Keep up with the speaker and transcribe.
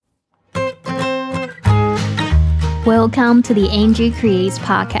Welcome to the Angie Creates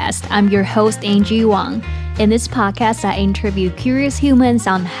podcast. I'm your host, Angie Wang. In this podcast, I interview curious humans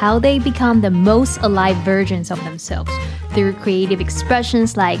on how they become the most alive versions of themselves through creative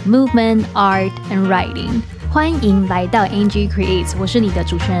expressions like movement, art, and writing. 欢迎来到 Angie Creates， 我是你的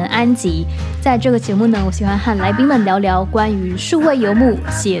主持人安吉。在这个节目呢，我喜欢和来宾们聊聊关于数位游牧、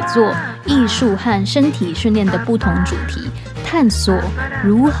写作、艺术和身体训练的不同主题，探索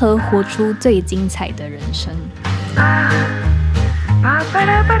如何活出最精彩的人生。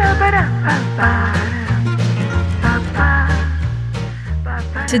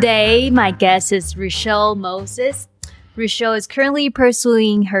Today, my guest is Rychelle Moses. Rychelle is currently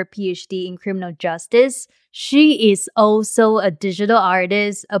pursuing her PhD in criminal justice. She is also a digital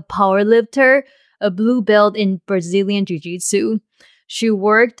artist, a powerlifter, a blue belt in Brazilian Jiu-Jitsu. She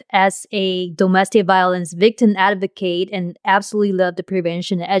worked as a domestic violence victim advocate and absolutely loved the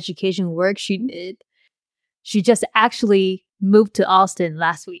prevention and education work she did. She just actually moved to Austin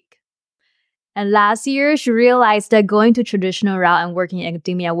last week. And last year, she realized that going to traditional route and working in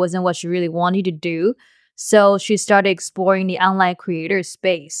academia wasn't what she really wanted to do. So she started exploring the online creator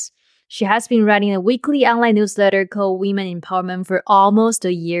space. She has been writing a weekly online newsletter called Women Empowerment for almost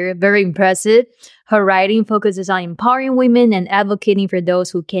a year. Very impressive. Her writing focuses on empowering women and advocating for those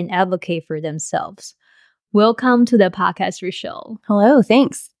who can't advocate for themselves. Welcome to the podcast, Rychelle. Hello,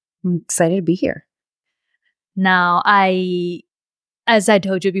 thanks. I'm excited to be here. Now, as I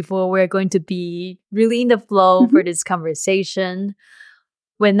told you before, we're going to be really in the flow for this conversation.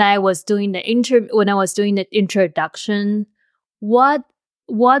 When I was doing the introduction, what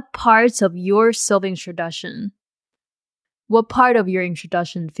parts of your self-introduction, what part of your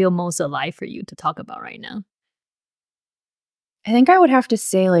introduction feel most alive for you to talk about right now? I think I would have to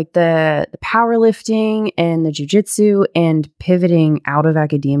say like the powerlifting and the jiu-jitsu and pivoting out of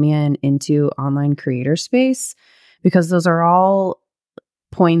academia and into online creator space, because those are all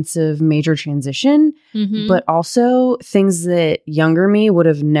points of major transition, but also things that younger me would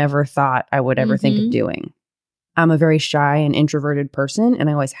have never thought I would ever think of doing. I'm a very shy and introverted person, and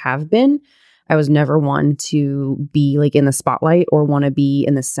I always have been. I was never one to be like in the spotlight or want to be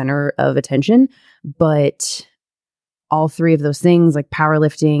in the center of attention, but all three of those things, like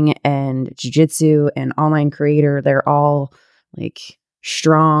powerlifting and jiu-jitsu and online creator, they're all like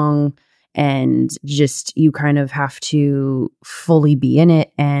strong, and just you kind of have to fully be in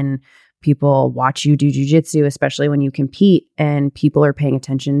it, and people watch you do jiu-jitsu, especially when you compete, and people are paying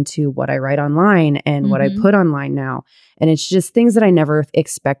attention to what I write online and what I put online now. And it's just things that I never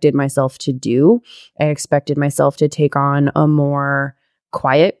expected myself to do. I expected myself to take on a more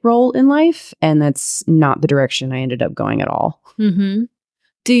quiet role in life, and that's not the direction I ended up going at all. Do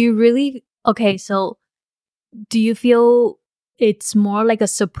you really, so do you feel it's more like a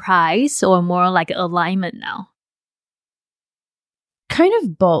surprise or more like alignment now? Kind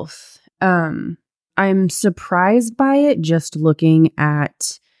of both. I'm surprised by it just looking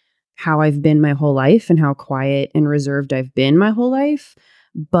at how I've been my whole life and how quiet and reserved I've been my whole life.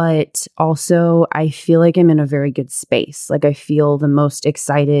 But also I feel like I'm in a very good space. Like I feel the most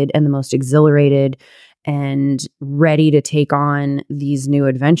excited and the most exhilarated and ready to take on these new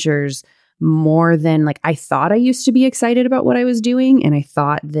adventures more than like I thought I used to be excited about what I was doing. And I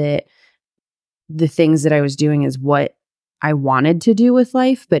thought that the things that I was doing is what I wanted to do with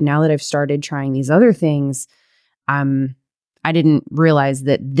life. But now that I've started trying these other things, I didn't realize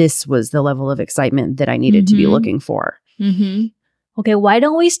that this was the level of excitement that I needed to be looking for. Okay, why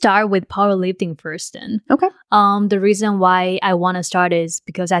don't we start with powerlifting first then? Okay. The reason why I want to start is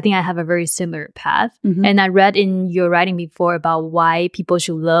because I think I have a very similar path. And I read in your writing before about why people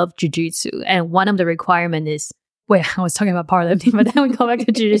should love jiu-jitsu. And one of the requirements is, I was talking about powerlifting, but then we go back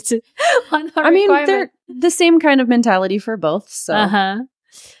to jiu-jitsu. They're the same kind of mentality for both. So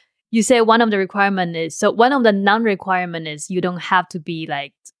you say one of the requirement is, so one of the non-requirement is you don't have to be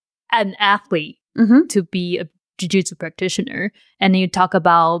like an athlete to be a jiu-jitsu practitioner. And then you talk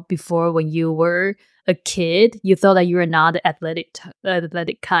about before when you were a kid, you thought that you were not the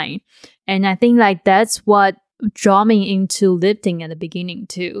athletic kind. And I think like that's what drew me into lifting at the beginning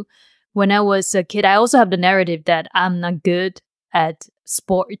too. When I was a kid, I also have the narrative that I'm not good at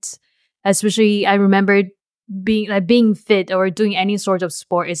sports. Especially, I remember being fit or doing any sort of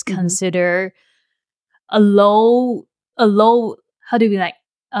sport is considered a low. How do we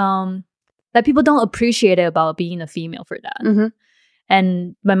that people don't appreciate it about being a female for that.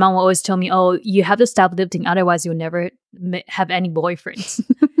 And my mom will always tell me, "Oh, you have to stop lifting, otherwise you'll never have any boyfriends."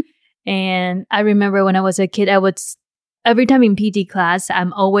 And I remember when I was a kid, every time in PT class,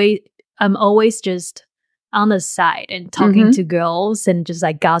 I'm always just on the side and talking to girls and just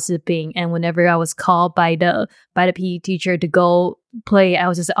like gossiping. And whenever I was called by the PE teacher to go play, I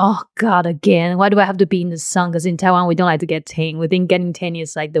was just, oh God, again, why do I have to be in the sun? Because in Taiwan, we don't like to get tan. We think getting tan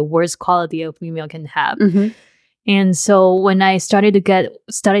is like the worst quality a female can have. And so when I started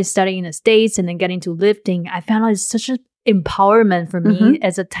studying in the States and then getting to lifting, I found out it's such an empowerment for me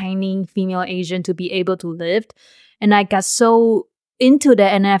as a tiny female Asian to be able to lift. And I got so into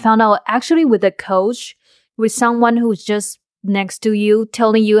that. And I found out actually with a coach, with someone who's just next to you,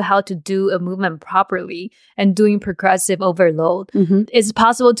 telling you how to do a movement properly and doing progressive overload, it's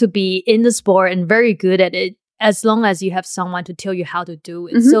possible to be in the sport and very good at it, as long as you have someone to tell you how to do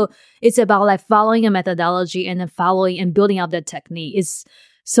it. So it's about like following a methodology and then following and building up that technique.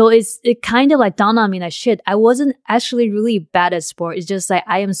 It kind of like dawned on me like, shit, I wasn't actually really bad at sport. It's just like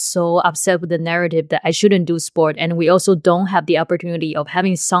I am so upset with the narrative that I shouldn't do sport. And we also don't have the opportunity of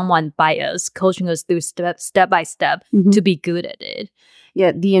having someone by us, coaching us through step by step to be good at it.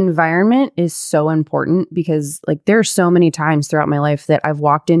 Yeah, the environment is so important because like there are so many times throughout my life that I've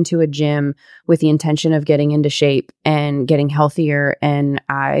walked into a gym with the intention of getting into shape and getting healthier, and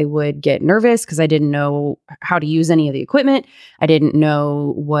I would get nervous because I didn't know how to use any of the equipment. I didn't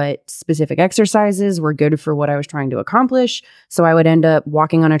know what specific exercises were good for what I was trying to accomplish. So I would end up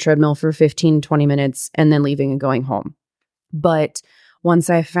walking on a treadmill for 15, 20 minutes and then leaving and going home. But once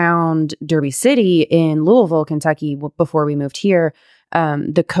I found Derby City in Louisville, Kentucky, before we moved here,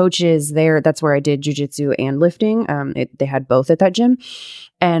 the coaches there, that's where I did jujitsu and lifting. They had both at that gym.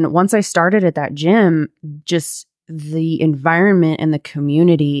 And once I started at that gym, just the environment and the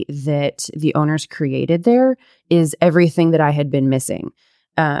community that the owners created there is everything that I had been missing.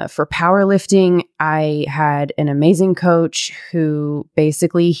 For powerlifting, I had an amazing coach who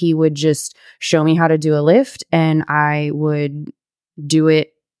basically he would just show me how to do a lift and I would do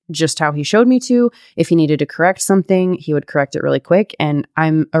it just how he showed me to. If he needed to correct something, he would correct it really quick. And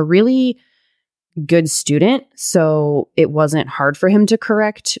I'm a really good student, so it wasn't hard for him to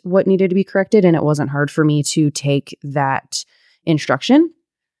correct what needed to be corrected, and it wasn't hard for me to take that instruction.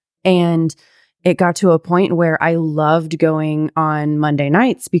 And it got to a point where I loved going on Monday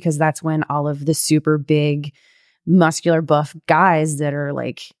nights because that's when all of the super big, muscular, buff guys that are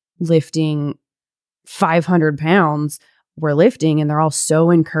like lifting 500 pounds were lifting, and they're all so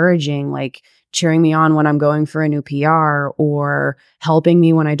encouraging, like cheering me on when I'm going for a new PR or helping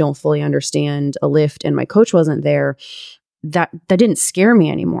me when I don't fully understand a lift and my coach wasn't there. That didn't scare me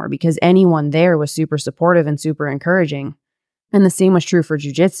anymore because anyone there was super supportive and super encouraging. And the same was true for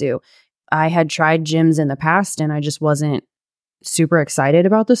jujitsu. I had tried gyms in the past and I just wasn't super excited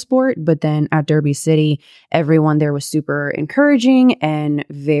about the sport. But then at Derby City, everyone there was super encouraging and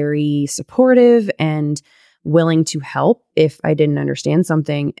very supportive and willing to help if I didn't understand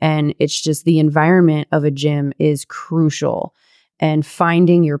something. And it's just the environment of a gym is crucial. And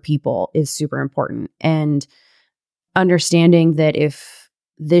finding your people is super important. And understanding that if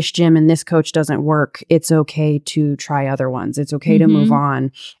this gym and this coach doesn't work, it's okay to try other ones. It's okay to move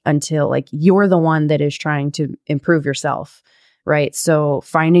on until like you're the one that is trying to improve yourself, right? So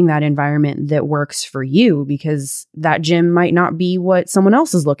finding that environment that works for you, because that gym might not be what someone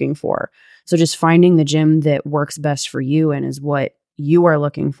else is looking for. So just finding the gym that works best for you and is what you are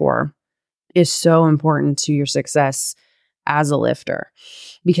looking for is so important to your success as a lifter,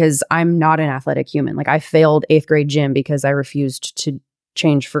 because I'm not an athletic human. Like I failed 8th grade gym because I refused to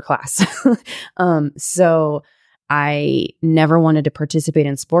change for class. So I never wanted to participate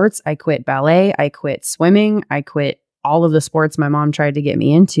in sports. I quit ballet. I quit swimming. I quit all of the sports my mom tried to get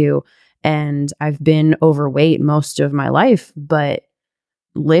me into. And I've been overweight most of my life, but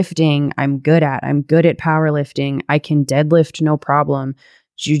lifting, I'm good at. I'm good at powerlifting. I can deadlift no problem.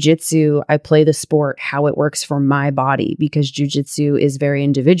 Jiu-jitsu, I play the sport how it works for my body, because jiu-jitsu is very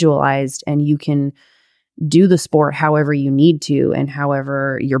individualized and you can do the sport however you need to and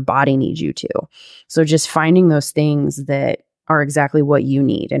however your body needs you to. So just finding those things that are exactly what you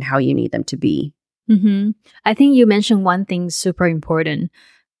need and how you need them to be. I think you mentioned one thing super important,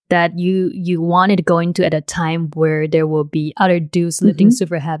 that you wanted to go into at a time where there will be other dudes lifting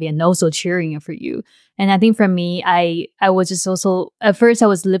super heavy and also cheering for you. And I think for me, I was just also, at first I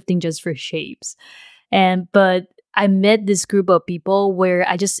was lifting just for shapes. But I met this group of people where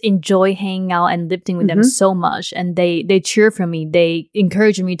I just enjoy hanging out and lifting with them so much. And they cheer for me. They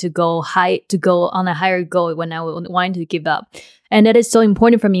encourage me to go on a higher goal when I wanted to give up. And that is so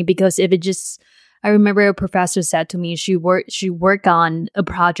important for me, because if it just, I remember a professor said to me, she worked on a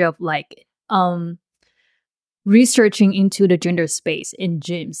project of like researching into the gender space in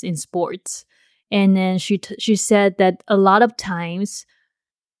gyms, in sports. And then she said that a lot of times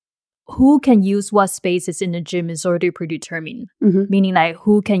who can use what spaces in the gym is already predetermined. Meaning like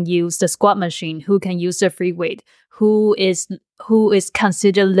who can use the squat machine, who can use the free weight, who is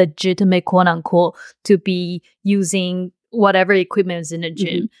considered legitimate, quote unquote, to be using whatever equipment is in the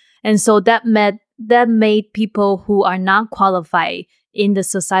gym. And so that made people who are not qualified in the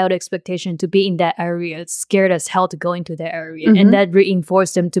societal expectation to be in that area scared as hell to go into that area. And that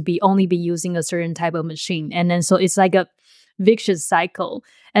reinforced them to only be using a certain type of machine. And then so it's like a vicious cycle.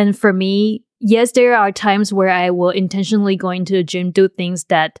 And for me, yes, there are times where I will intentionally go into the gym, do things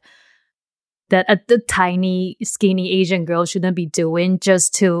that a tiny, skinny Asian girl shouldn't be doing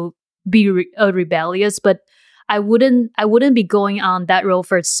just to be rebellious. But I wouldn't be going on that road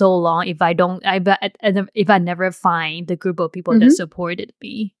for so long if I never find the group of people that supported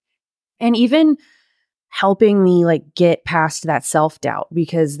me. And even helping me like get past that self-doubt,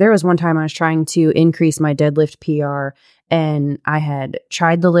 because there was one time I was trying to increase my deadlift PR and I had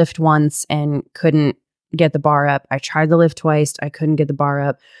tried the lift once and couldn't get the bar up. I tried the lift twice. I couldn't get the bar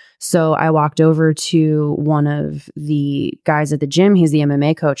up. So I walked over to one of the guys at the gym. He's the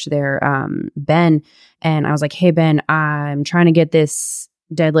MMA coach there, Ben. And I was like, hey, Ben, I'm trying to get this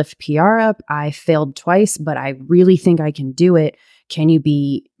deadlift PR up. I failed twice, but I really think I can do it. Can you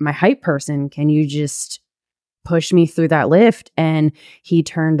be my hype person? Can you just push me through that lift? And he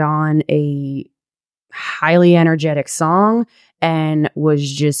turned on a highly energetic song and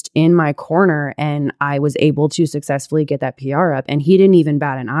was just in my corner, and I was able to successfully get that PR up. And he didn't even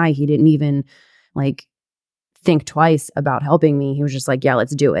bat an eye. He didn't even like think twice about helping me. He was just like, yeah,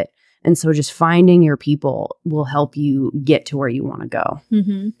 let's do it. And so just finding your people will help you get to where you want to go.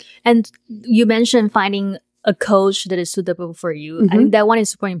 And you mentioned finding a coach that is suitable for you. I think that one is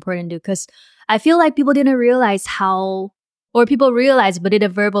super important too, because I feel like people didn't realize or people realized but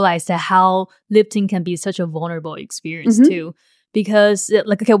didn't verbalize that how lifting can be such a vulnerable experience too. Because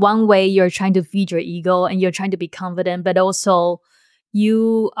like, okay, one way you're trying to feed your ego and you're trying to be confident, but also if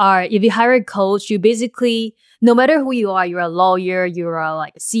you hire a coach, you basically, no matter who you are, you're a lawyer, you're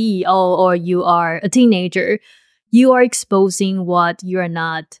like a CEO, or you are a teenager, you are exposing what you're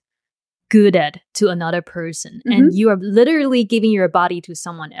not good at to another person. And you are literally giving your body to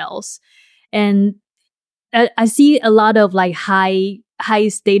someone else. And I see a lot of like high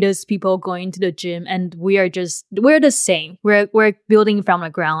status people going to the gym, and we're the same. We're building from the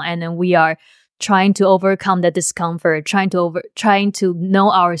ground, and then we are trying to overcome that discomfort, trying to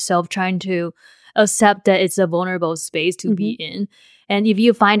know ourselves, trying to accept that it's a vulnerable space to be in. And if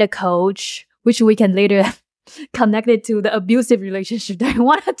you find a coach, which we can later connect it to the abusive relationship that I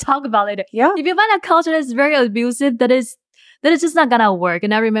want to talk about later. Yeah. If you find a coach that is very abusive, that is just not gonna work.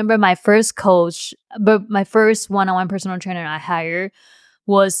 And I remember my first coach, but my first one-on-one personal trainer I hired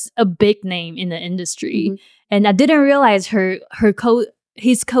was a big name in the industry. And I didn't realize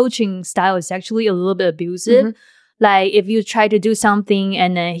his coaching style is actually a little bit abusive. Like if you try to do something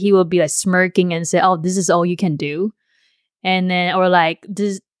and then he will be like smirking and say, oh, this is all you can do. And then, or like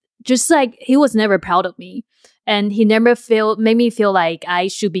this, just like he was never proud of me. And he never made me feel like I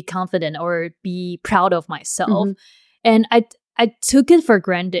should be confident or be proud of myself. And I took it for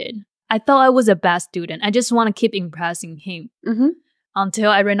granted. I thought I was a bad student. I just want to keep impressing him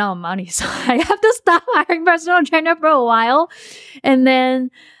until I ran out of money. So I have to stop hiring personal trainer for a while. And then,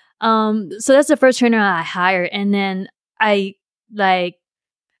 so that's the first trainer I hired. And then I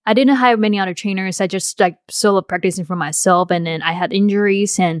didn't hire many other trainers. I just like solo practicing for myself. And then I had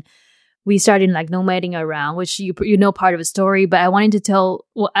injuries and we started like nomading around, which you know part of the story. But I wanted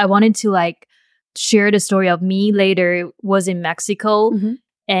to like share the story of me later was in Mexico.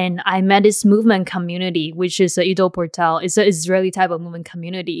 And I met this movement community, which is Ido Portal. It's an Israeli type of movement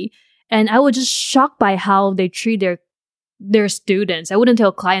community. And I was just shocked by how they treat their students. I wouldn't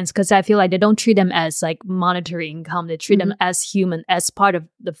tell clients because I feel like they don't treat them as like monetary income. They treat them as human, as part of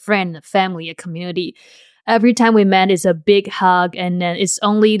the friend, the family, a community. Every time we met, it's a big hug. And then it's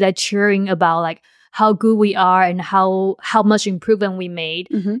only like cheering about like how good we are and how much improvement we made.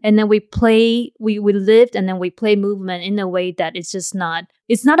 And then we lived and then we play movement in a way that it's not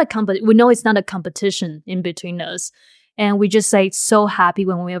we know it's not a competition in between us. And we just like so happy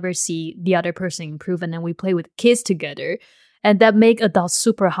when we ever see the other person improve, and then we play with kids together. And that make adults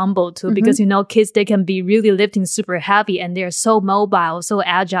super humble too, because kids, they can be really lifting super heavy and they're so mobile, so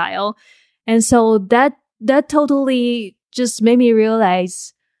agile. And so that totally just made me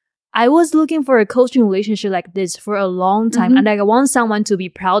realize I was looking for a coaching relationship like this for a long time. And I want someone to be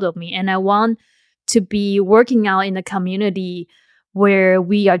proud of me. And I want to be working out in a community where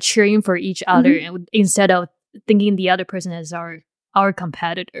we are cheering for each other instead of thinking the other person as our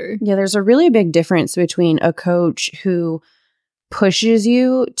competitor. Yeah, there's a really big difference between a coach who pushes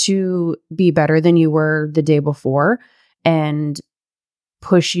you to be better than you were the day before and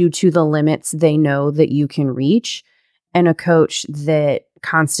push you to the limits they know that you can reach, and a coach that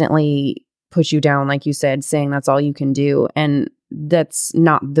constantly puts you down, like you said, saying that's all you can do. And that's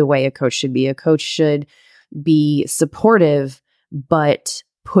not the way a coach should be. A coach should be supportive, but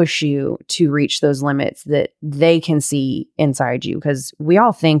push you to reach those limits that they can see inside you. Because we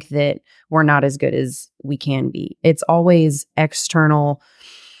all think that we're not as good as we can be. It's always external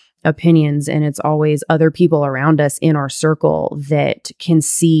opinions, and it's always other people around us in our circle that can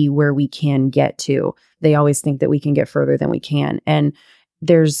see where we can get to. They always think that we can get further than we can. And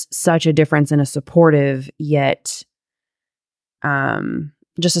there's such a difference in a supportive yet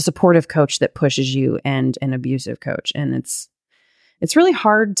just a supportive coach that pushes you and an abusive coach. And it's really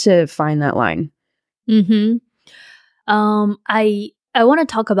hard to find that line. Mm-hmm. I want to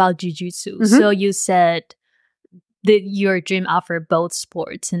talk about jujitsu. Mm-hmm. So you said that your gym offer both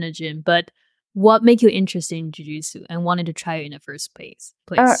sports in the gym, but what made you interested in jujitsu and wanted to try it in the first place?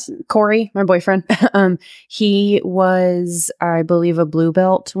 Corey, my boyfriend, he was, I believe, a blue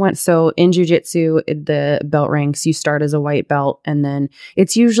belt. So in jujitsu, the belt ranks, you start as a white belt, and then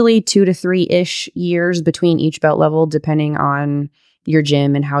it's usually 2 to 3-ish years between each belt level, depending on your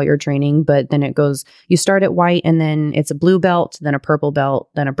gym and how you're training. But then it goes, you start at white, and then it's a blue belt, then a purple belt,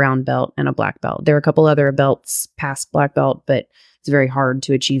 then a brown belt, and a black belt. There are a couple other belts past black belt, but it's very hard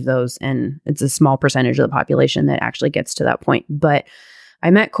to achieve those. And it's a small percentage of the population that actually gets to that point. But I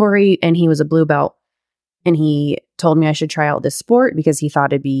met Corey, and he was a blue belt, and he told me I should try out this sport because he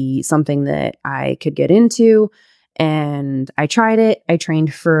thought it'd be something that I could get into. And I tried it. I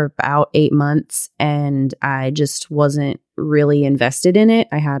trained for about 8 months, and I just wasn't really invested in it.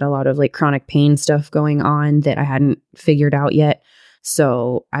 I had a lot of like chronic pain stuff going on that I hadn't figured out yet.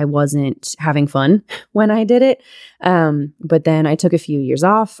 So I wasn't having fun when I did it. But then I took a few years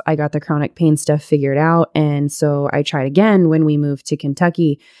off. I got the chronic pain stuff figured out. And so I tried again when we moved to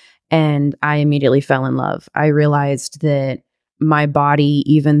Kentucky, and I immediately fell in love. I realized that my body,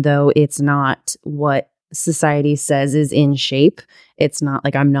 even though it's not what society says is in shape, it's not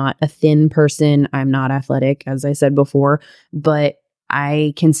like, I'm not a thin person, I'm not athletic, as I said before, but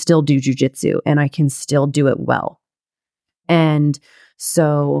I can still do jujitsu, and I can still do it well. And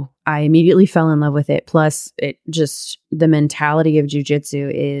so I immediately fell in love with it. Plus, it just, the mentality of jujitsu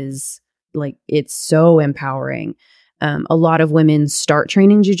is like, it's so empowering. A lot of women start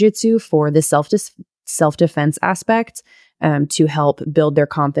training jujitsu for the self-defense aspect, to help build their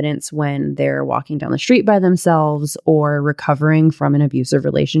confidence when they're walking down the street by themselves or recovering from an abusive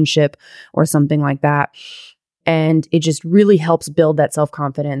relationship or something like that. And it just really helps build that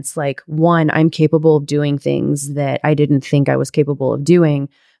self-confidence. Like, one, I'm capable of doing things that I didn't think I was capable of doing.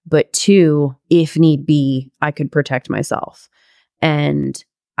 But two, if need be, I could protect myself. And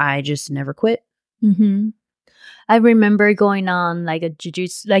I just never quit. Mm-hmm. I remember going on like a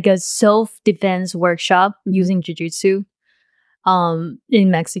jujitsu, like a self-defense workshop using jujitsu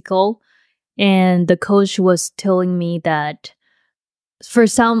in Mexico. And the coach was telling me that for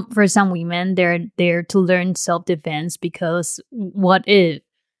some women, they're there to learn self-defense because what if?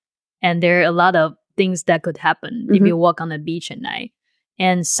 And there are a lot of things that could happen if you walk on the beach at night.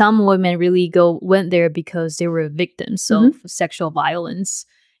 And some women really went there because they were victims of sexual violence.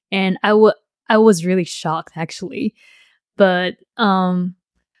 And I was really shocked, actually. But could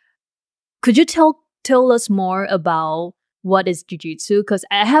you tell us more about what is jiu-jitsu? Because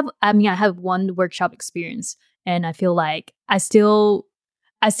I have one workshop experience, and I feel like I still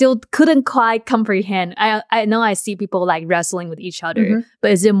couldn't quite comprehend. I know I see people like wrestling with each other, but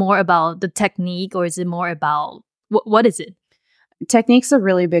is it more about the technique, or is it more about what is it? Technique's a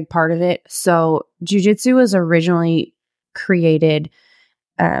really big part of it. So jiu-jitsu was originally created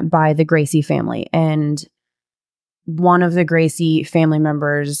by the Gracie family, and one of the Gracie family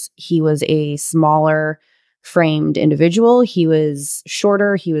members, he was a smaller framed individual. He was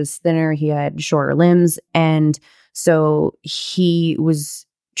shorter, he was thinner, he had shorter limbs, and so he was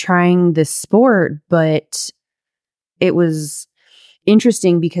trying this sport, but it was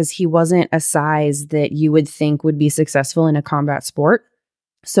interesting because he wasn't a size that you would think would be successful in a combat sport.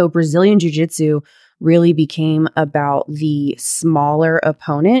 So Brazilian Jiu-Jitsu really became about the smaller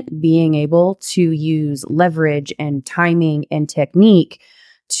opponent being able to use leverage and timing and technique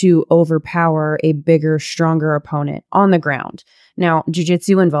to overpower a bigger, stronger opponent on the ground. Now,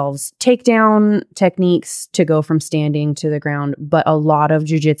 jiu-jitsu involves takedown techniques to go from standing to the ground, but a lot of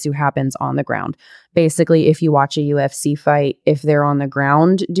jiu-jitsu happens on the ground. Basically, if you watch a UFC fight, if they're on the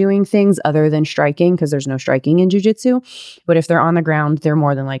ground doing things other than striking, because there's no striking in jiu-jitsu, but if they're on the ground, they're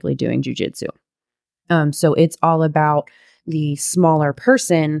more than likely doing jiu-jitsu. So it's all about the smaller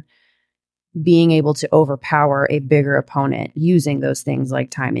person being able to overpower a bigger opponent using those things like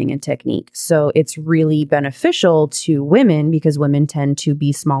timing and technique. So it's really beneficial to women because women tend to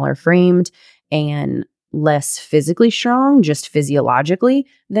be smaller framed and less physically strong, just physiologically,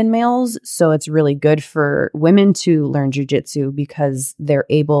 than males. So it's really good for women to learn jujitsu because they're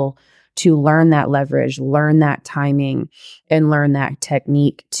able to learn that leverage, learn that timing, and learn that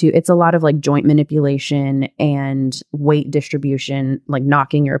technique. It's a lot of like joint manipulation and weight distribution, like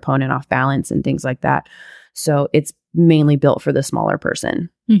knocking your opponent off balance and things like that. So it's mainly built for the smaller person.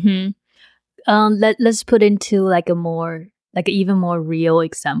 Let's put into like an even more real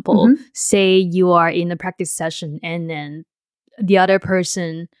example. Say you are in a practice session and then the other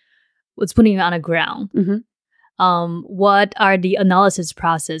person was putting you on the ground. What are the analysis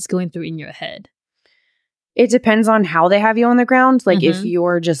process going through in your head? It depends on how they have you on the ground. Like if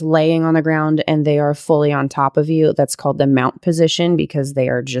you're just laying on the ground and they are fully on top of you, that's called the mount position because they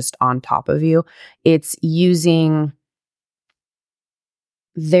are just on top of you. It's using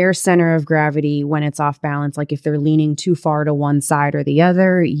their center of gravity when it's off balance. Like if they're leaning too far to one side or the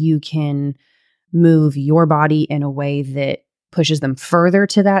other, you can move your body in a way that pushes them further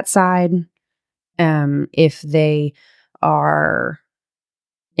to that side. If they are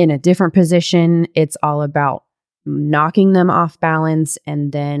in a different position, it's all about knocking them off balance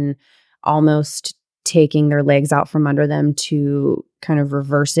and then almost taking their legs out from under them to kind of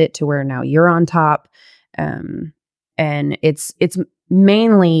reverse it to where now you're on top. And it's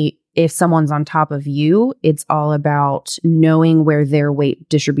mainly if someone's on top of you, it's all about knowing where their weight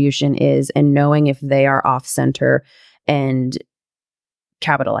distribution is and knowing if they are off center and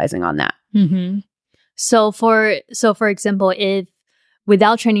capitalizing on that. So for example, if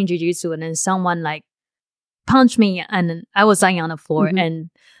without training jiu-jitsu and then someone like punched me and I was lying on the floor and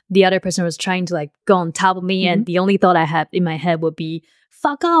the other person was trying to like go on top of me and the only thought I had in my head would be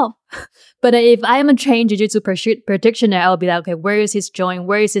fuck off. But if I am a trained jiu-jitsu practitioner, I will be like, okay, where is his joint?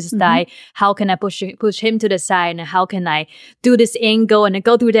 Where is his thigh? How can I push him to the side? And how can I do this angle and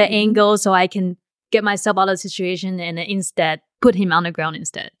go through that angle so I can get myself out of the situation and instead put him on the ground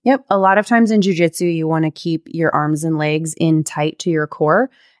instead? Yep. A lot of times in jiu-jitsu, you want to keep your arms and legs in tight to your core.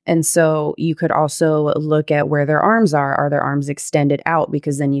 And so you could also look at where their arms are. Are their arms extended out?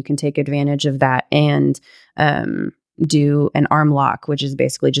 Because then you can take advantage of that and do an arm lock, which is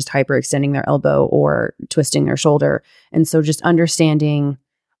basically just hyperextending their elbow or twisting their shoulder. And so just understanding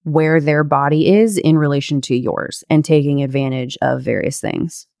where their body is in relation to yours and taking advantage of various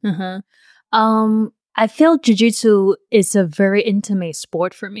things. I feel jiu-jitsu is a very intimate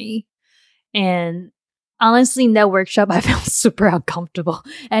sport for me. And honestly, in that workshop, I felt super uncomfortable.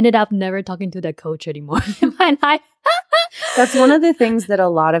 I ended up never talking to the coach anymore in my life. That's one of the things that a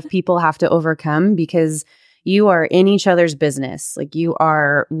lot of people have to overcome because you are in each other's business. Like you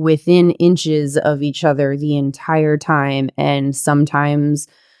are within inches of each other the entire time. And sometimes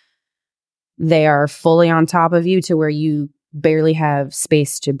they are fully on top of you to where you barely have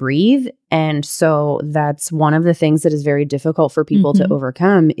space to breathe. And so that's one of the things that is very difficult for people to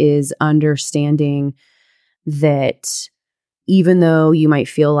overcome is understanding that even though you might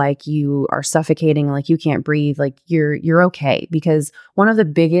feel like you are suffocating, like you can't breathe, like you're okay. Because one of the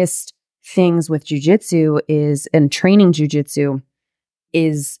biggest things with jujitsu is, and training jujitsu,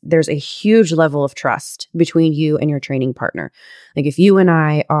 is there's a huge level of trust between you and your training partner. Like if you and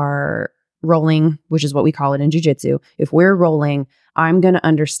I are rolling, which is what we call it in jiu-jitsu, if we're rolling, I'm going to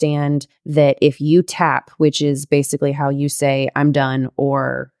understand that if you tap, which is basically how you say, I'm done,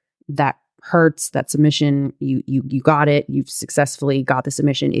 or that hurts, that submission, you got it, you've successfully got the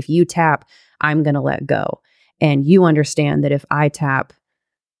submission. If you tap, I'm going to let go. And you understand that if I tap,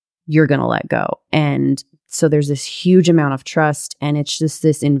 you're going to let go. And so there's this huge amount of trust, and it's just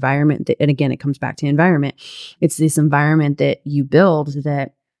this environment that, and again, it comes back to environment. It's this environment that you build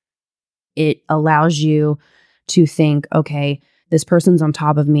that it allows you to think, okay, this person's on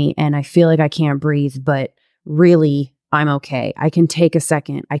top of me and I feel like I can't breathe, but really I'm okay. I can take a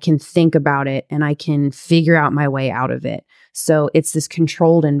second, I can think about it, and I can figure out my way out of it. So it's this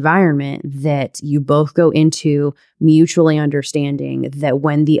controlled environment that you both go into mutually understanding that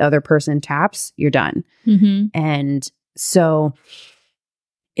when the other person taps, you're done. And so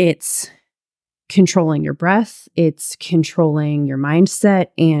it's controlling your breath, it's controlling your mindset.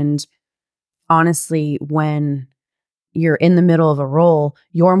 And honestly, when you're in the middle of a roll,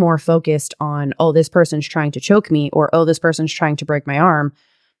 you're more focused on, oh, this person's trying to choke me, or, oh, this person's trying to break my arm.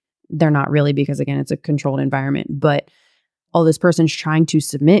 They're not really, because again, it's a controlled environment, but, oh, this person's trying to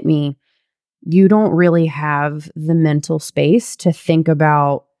submit me. You don't really have the mental space to think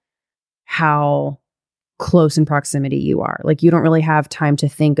about how close in proximity you are. Like, you don't really have time to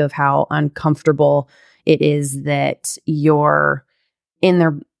think of how uncomfortable it is that you're in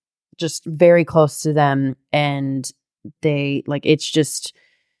there just very close to them, and they like, it's just,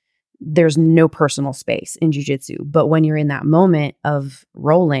 there's no personal space in jiu-jitsu. But when you're in that moment of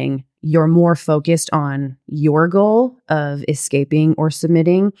rolling, you're more focused on your goal of escaping or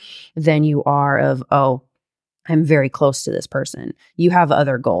submitting than you are of, oh, I'm very close to this person. You have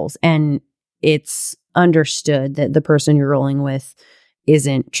other goals, and it's understood that the person you're rolling with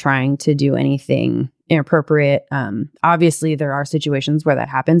isn't trying to do anything inappropriate. Obviously, there are situations where that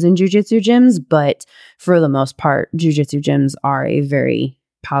happens in jiu-jitsu gyms, but for the most part, jiu-jitsu gyms are a very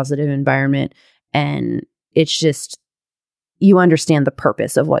positive environment, and it's just, you understand the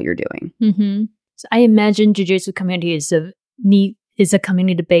purpose of what you're doing. Mm-hmm. So I imagine jiu-jitsu community is a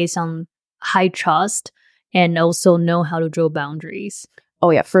community based on high trust and also know how to draw boundaries. Oh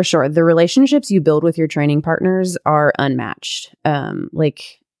yeah, for sure. The relationships you build with your training partners are unmatched.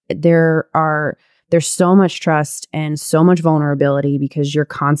 Like, there's so much trust and so much vulnerability because you're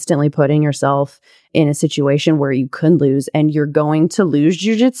constantly putting yourself in a situation where you could lose, and you're going to lose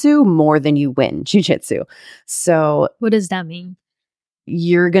jiu-jitsu more than you win jiu-jitsu. So what does that mean?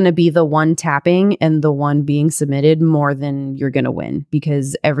 You're going to be the one tapping and the one being submitted more than you're going to win,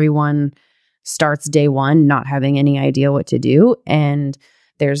 because everyone starts day one not having any idea what to do. And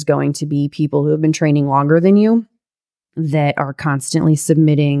there's going to be people who have been training longer than you that are constantly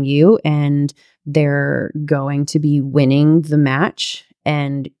submitting you, and they're going to be winning the match,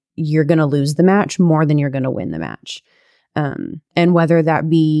 and you're going to lose the match more than you're going to win the match. And whether that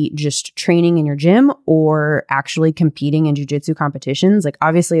be just training in your gym or actually competing in jiu-jitsu competitions, like,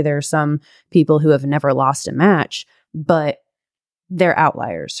 obviously there are some people who have never lost a match, but they're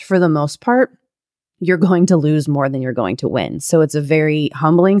outliers. For the most part, you're going to lose more than you're going to win. So it's a very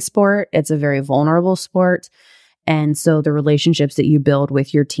humbling sport. It's a very vulnerable sport. And so the relationships that you build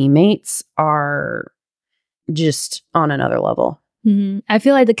with your teammates are just on another level. Mm-hmm. I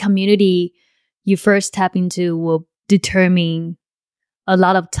feel like the community you first tap into will determine a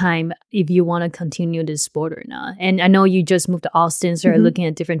lot of time if you want to continue this sport or not. And I know you just moved to Austin, so you're looking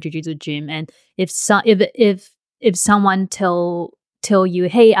at different jiu-jitsu gym. And if someone tell you,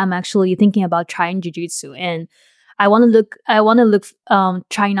 hey, I'm actually thinking about trying jiu-jitsu and I want to look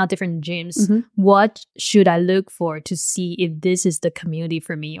trying out different gyms, what should I look for to see if this is the community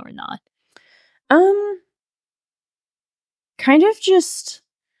for me or not? Kind of just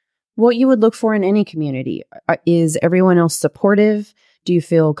what you would look for in any community. Is everyone else supportive? Do you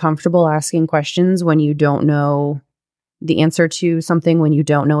feel comfortable asking questions when you don't know the answer to something, when you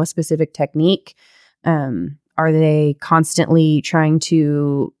don't know a specific technique? Are they constantly trying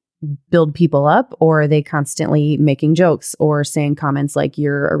to build people up, or are they constantly making jokes or saying comments like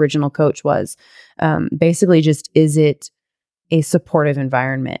your original coach was? Basically, just, is it a supportive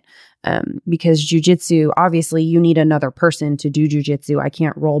environment? Because jiu-jitsu, obviously you need another person to do jiu-jitsu. I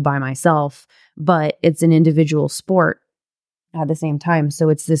can't roll by myself, but it's an individual sport at the same time. So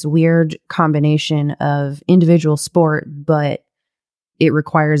it's this weird combination of individual sport, but it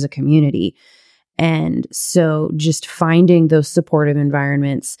requires a community. And so just finding those supportive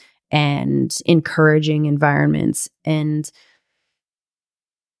environments and encouraging environments. And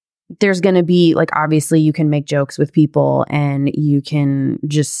there's going to be, like, obviously you can make jokes with people and you can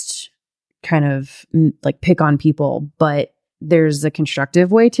just kind of like pick on people, but there's a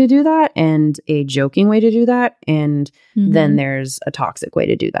constructive way to do that and a joking way to do that. And then there's a toxic way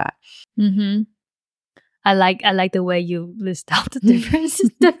to do that. Mm-hmm. I like the way you list out the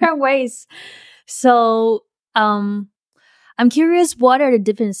different ways. So, I'm curious, what are the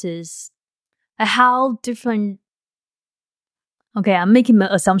differences? How different? Okay, I'm making an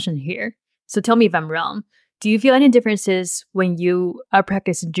assumption here. So tell me if I'm wrong. Do you feel any differences when you are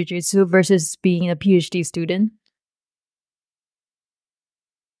practicing jiu-jitsu versus being a PhD student?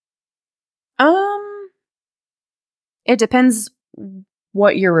 It depends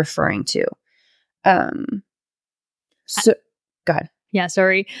what you're referring to. So go ahead. Yeah,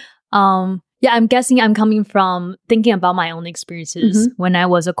 sorry. Yeah, I'm guessing I'm coming from thinking about my own experiences. When I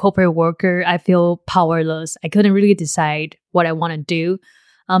was a corporate worker, I feel powerless. I couldn't really decide what I want to do.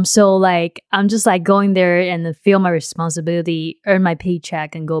 So like, I'm just like going there and feel my responsibility, earn my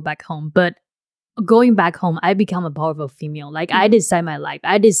paycheck and go back home. But going back home, I become a powerful female. Like, I decide my life.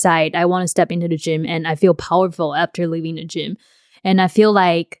 I decide I want to step into the gym, and I feel powerful after leaving the gym. And I feel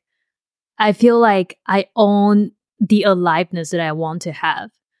like I own the aliveness that I want to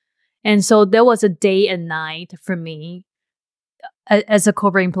have. And so there was a day and night for me as a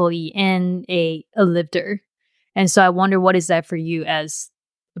corporate employee and a lifter. And so I wonder, what is that for you as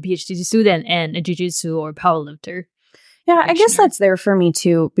a PhD student and a jiu-jitsu or powerlifter. Yeah, I guess that's there for me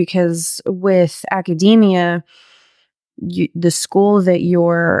too, because with academia, the school that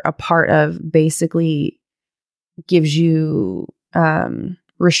you're a part of basically gives you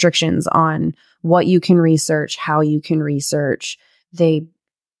restrictions on what you can research, how you can research.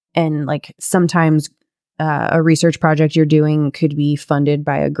 And like sometimes a research project you're doing could be funded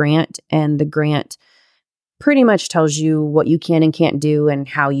by a grant, and the grant pretty much tells you what you can and can't do and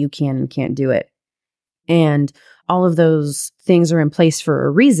how you can and can't do it. And all of those things are in place for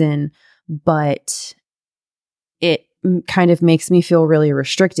a reason, but it kind of makes me feel really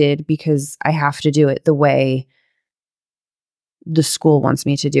restricted because I have to do it the way the school wants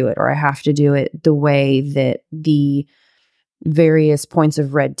me to do it, or I have to do it the way that the various points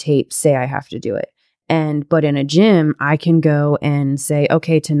of red tape say I have to do it. But in a gym, I can go and say,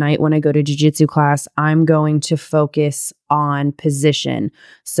 okay, tonight when I go to jiu-jitsu class, I'm going to focus on position.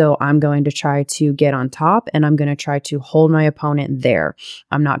 So I'm going to try to get on top and I'm going to try to hold my opponent there.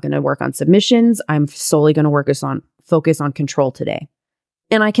 I'm not going to work on submissions. I'm solely going to focus on control today.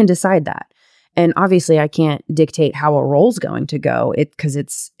 And I can decide that. And obviously I can't dictate how a roll's going to go because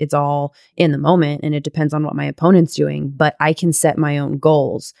it's all in the moment and it depends on what my opponent's doing, but I can set my own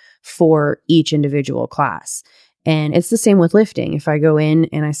goals for each individual class. And it's the same with lifting. If I go in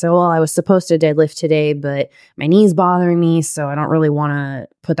and I say, well, I was supposed to deadlift today, but my knee's bothering me, so I don't really want to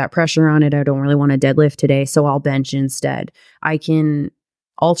put that pressure on it. I don't really want to deadlift today, so I'll bench instead. I can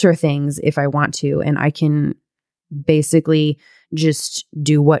alter things if I want to, and I can basically just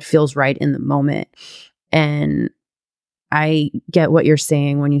do what feels right in the moment. And I get what you're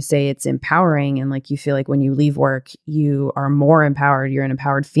saying when you say it's empowering, and like you feel like when you leave work, you are more empowered. You're an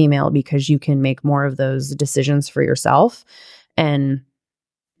empowered female because you can make more of those decisions for yourself. And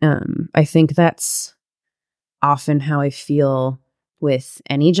I think that's often how I feel with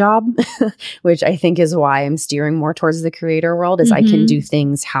any job, which I think is why I'm steering more towards the creator world, is I can do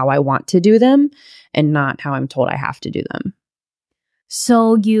things how I want to do them and not how I'm told I have to do them.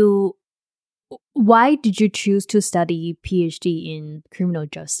 So why did you choose to study PhD in criminal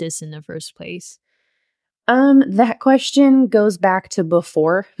justice in the first place? That question goes back to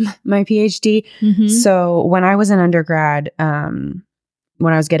before my PhD. So when I was an undergrad, when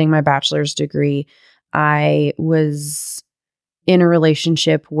I was getting my bachelor's degree, I was in a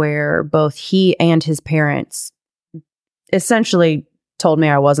relationship where both he and his parents essentially told me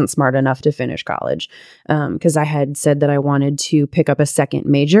I wasn't smart enough to finish college, because I had said that I wanted to pick up a second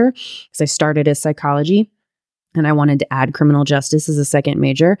major, because I started as psychology and I wanted to add criminal justice as a second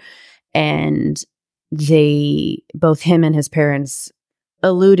major. And both him and his parents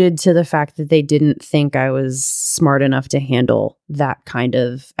alluded to the fact that they didn't think I was smart enough to handle that kind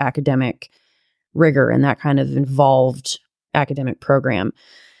of academic rigor and that kind of involved academic program.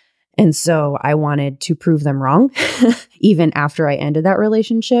 And so I wanted to prove them wrong, even after I ended that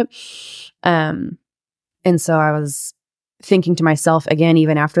relationship. And so I was thinking to myself, again,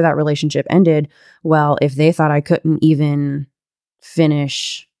 even after that relationship ended, well, if they thought I couldn't even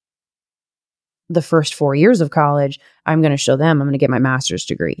finish the first 4 years of college, I'm going to show them. I'm going to get my master's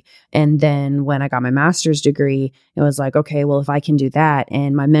degree. And then when I got my master's degree, it was like, okay, well, if I can do that,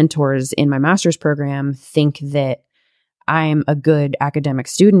 and my mentors in my master's program think that I'm a good academic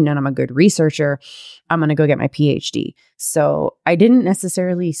student and I'm a good researcher, I'm going to go get my PhD. So I didn't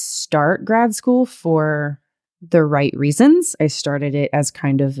necessarily start grad school for the right reasons. I started it as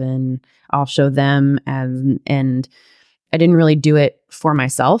kind of I'll show them, and I didn't really do it for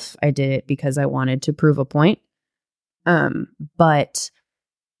myself. I did it because I wanted to prove a point. But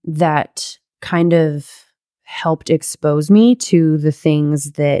that kind of helped expose me to the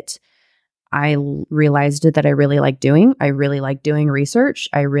things that I realized that I really like doing. I really like doing research.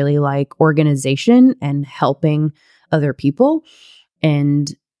 I really like organization and helping other people.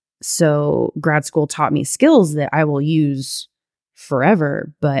 And so grad school taught me skills that I will use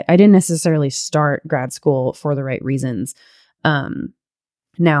forever, but I didn't necessarily start grad school for the right reasons.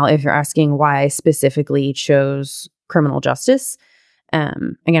 Now, if you're asking why I specifically chose criminal justice,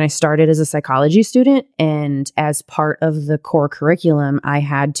 again, I started as a psychology student, and as part of the core curriculum, I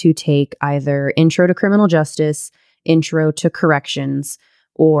had to take either Intro to Criminal Justice, Intro to Corrections,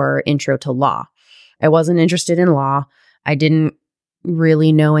 or Intro to Law. I wasn't interested in law. I didn't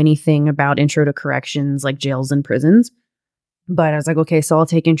really know anything about Intro to Corrections, like jails and prisons. But I was like, okay, so I'll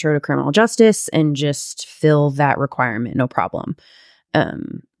take Intro to Criminal Justice and just fill that requirement, no problem.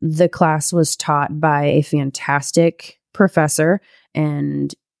 The class was taught by a fantastic professor,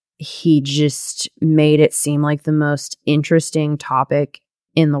 and he just made it seem like the most interesting topic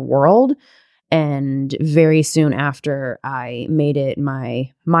in the world. And very soon after, I made it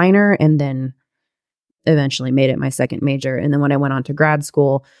my minor and then eventually made it my second major. And then when I went on to grad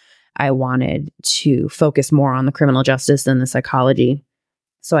school, I wanted to focus more on the criminal justice than the psychology.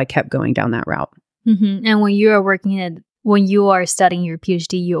 So I kept going down that route. Mm-hmm. And when you are studying your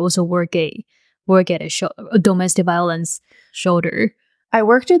PhD, you also work at a domestic violence shelter. I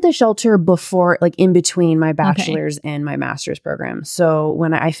worked at the shelter before, like in between my bachelor's and my master's program. So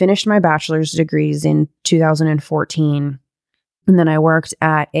when I finished my bachelor's degrees in 2014, and then I worked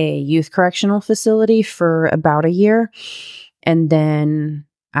at a youth correctional facility for about a year. And then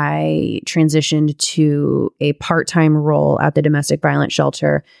I transitioned to a part-time role at the domestic violence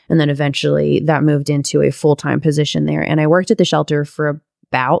shelter. And then eventually that moved into a full-time position there. And I worked at the shelter for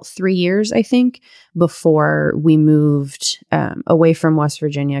about 3 years, I think, before we moved away from West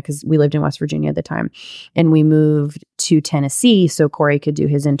Virginia, because we lived in West Virginia at the time. And we moved to Tennessee so Corey could do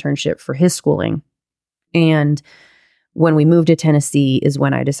his internship for his schooling. And when we moved to Tennessee is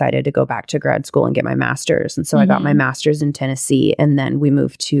when I decided to go back to grad school and get my master's. And so I got my master's in Tennessee, and then we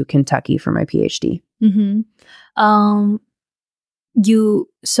moved to Kentucky for my PhD. Mm-hmm.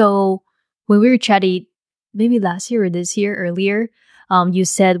 So when we were chatting, maybe last year or this year earlier, you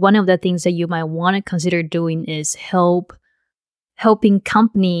said one of the things that you might want to consider doing is helping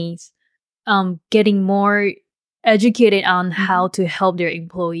companies getting more educated on how to help their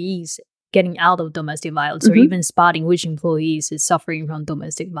employees getting out of domestic violence, or even spotting which employees is suffering from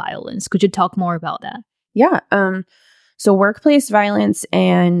domestic violence. Could you talk more about that? Yeah. So workplace violence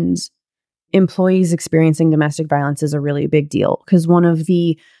and employees experiencing domestic violence is a really big deal, because one of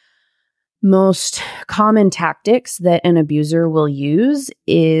the most common tactics that an abuser will use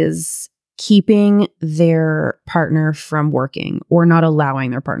is keeping their partner from working or not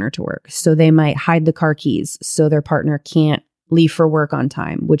allowing their partner to work. So they might hide the car keys so their partner can't leave for work on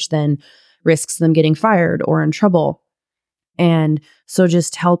time, which then risks them getting fired or in trouble. And so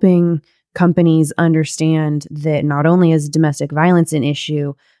just helping companies understand that not only is domestic violence an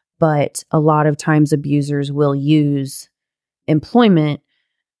issue, but a lot of times abusers will use employment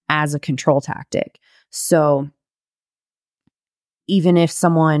as a control tactic. So even if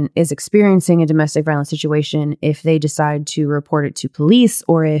someone is experiencing a domestic violence situation, if they decide to report it to police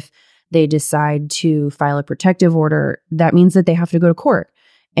or if they decide to file a protective order, that means that they have to go to court.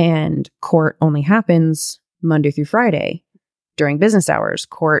 And court only happens Monday through Friday during business hours.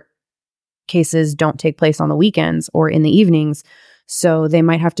 Court cases don't take place on the weekends or in the evenings. So they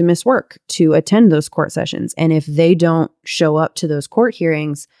might have to miss work to attend those court sessions. And if they don't show up to those court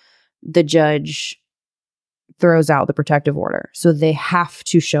hearings, the judge throws out the protective order. So they have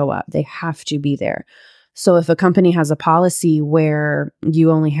to show up. They have to be there. So if a company has a policy where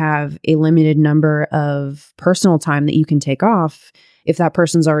you only have a limited number of personal time that you can take off, if that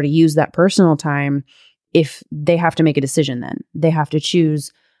person's already used that personal time, if they have to make a decision, then they have to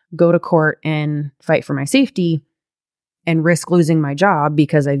choose, go to court and fight for my safety and risk losing my job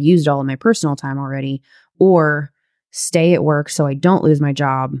because I've used all of my personal time already, or stay at work so I don't lose my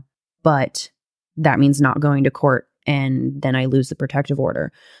job, but that means not going to court and then I lose the protective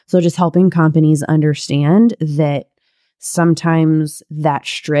order. So just helping companies understand that sometimes that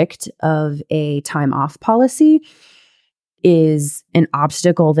strict of a time off policy is an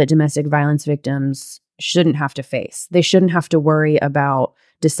obstacle that domestic violence victims shouldn't have to face. They shouldn't have to worry about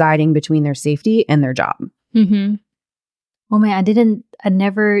deciding between their safety and their job. Mm-hmm. Oh man, I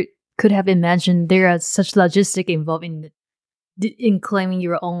never could have imagined there are such logistic involved in claiming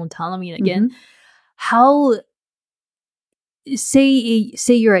your own autonomy. And again, how, say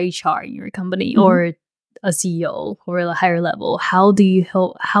you're HR in your company or a CEO or a higher level, how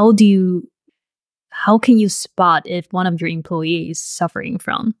can you spot if one of your employees is suffering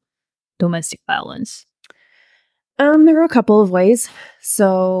from domestic violence? There are a couple of ways.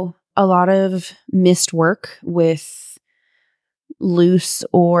 So a lot of missed work with loose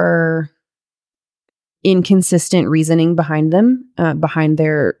or inconsistent reasoning behind them, behind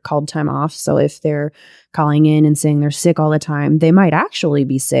their called time off. So if they're calling in and saying they're sick all the time, they might actually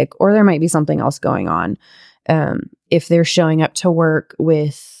be sick, or there might be something else going on. If they're showing up to work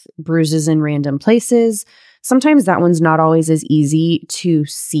with bruises in random places, sometimes that one's not always as easy to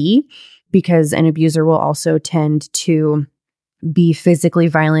see, because an abuser will also tend to be physically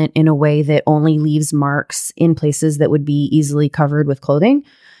violent in a way that only leaves marks in places that would be easily covered with clothing.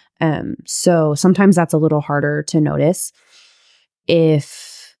 So sometimes that's a little harder to notice.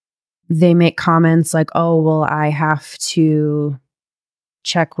 If they make comments like, oh, well, I have to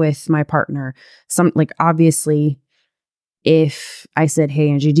check with my partner. Obviously, if I said, hey,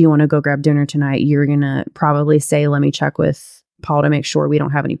 Angie, do you want to go grab dinner tonight? You're going to probably say, let me check with Paul to make sure we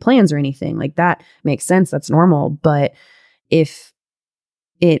don't have any plans or anything. Like, that makes sense. That's normal. But if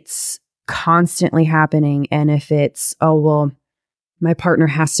it's constantly happening, and if it's, oh, well, my partner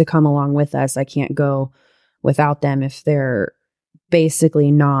has to come along with us, I can't go without them, if they're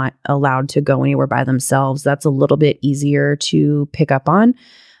basically not allowed to go anywhere by themselves, that's a little bit easier to pick up on.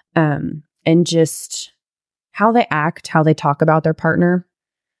 And just how they act, how they talk about their partner.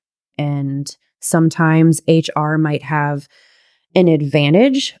 And sometimes HR might have an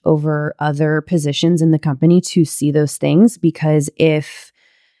advantage over other positions in the company to see those things, because if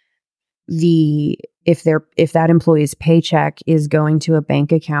that employee's paycheck is going to a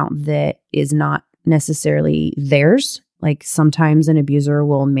bank account that is not necessarily theirs, like sometimes an abuser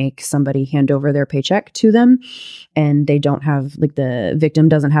will make somebody hand over their paycheck to them and they don't have, like, the victim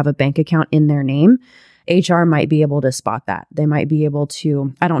doesn't have a bank account in their name. HR might be able to spot that. They might be able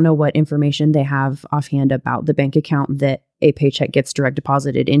to, I don't know what information they have offhand about the bank account that a paycheck gets direct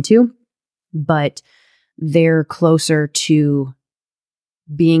deposited into, but they're closer to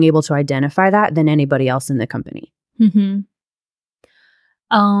being able to identify that than anybody else in the company. Mm-hmm.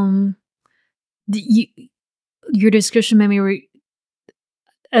 Your description made me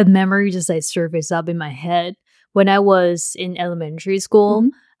a memory just like surfaced up in my head. When I was in elementary school,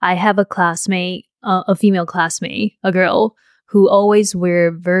 I have a classmate, a female classmate, a girl who always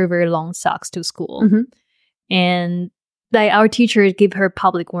wear very, very long socks to school. And like our teacher gave her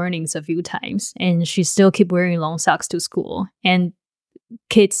public warnings a few times, and she still keep wearing long socks to school. And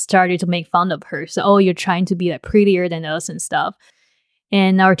kids started to make fun of her. So, oh, you're trying to be like prettier than us and stuff.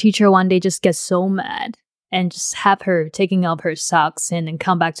 And our teacher one day just gets so mad and just have her taking off her socks and then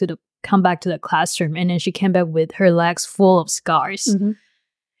come back to the classroom. And then she came back with her legs full of scars.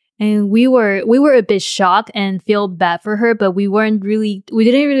 And we were a bit shocked and feel bad for her, but we didn't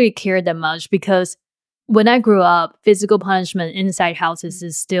really care that much, because when I grew up, physical punishment inside houses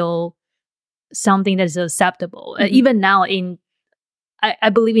is still something that is acceptable. Even now, I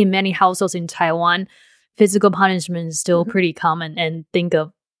believe in many households in Taiwan, physical punishment is still pretty common, and think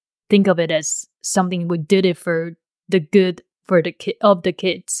of it as something we did it for the good for the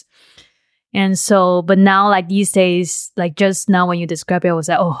kids. And so, but now, like these days, like just now when you describe it, I was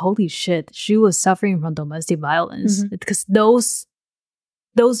like, oh, holy shit, she was suffering from domestic violence, because those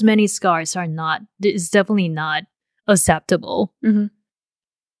many scars it's definitely not acceptable.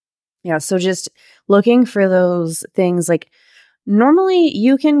 Yeah. So just looking for those things, like normally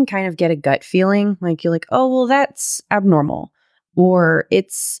you can kind of get a gut feeling, like you're like, oh, well, that's abnormal, or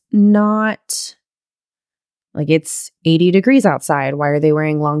it's not, like it's 80 degrees outside. Why are they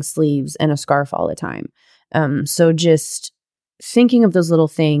wearing long sleeves and a scarf all the time? So just thinking of those little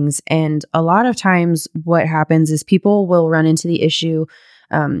things. And a lot of times what happens is people will run into the issue.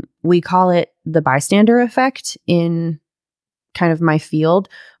 We call it the bystander effect in kind of my field,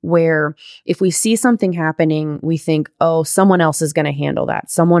 where if we see something happening, we think, oh, someone else is going to handle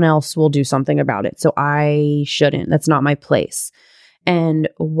that. Someone else will do something about it. So I shouldn't. That's not my place. And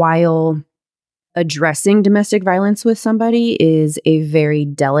while addressing domestic violence with somebody is a very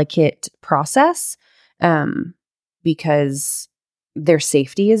delicate process, because their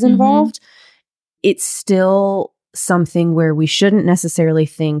safety is involved, it's still something where we shouldn't necessarily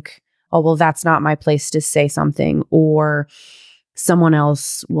think, oh, well, that's not my place to say something, or someone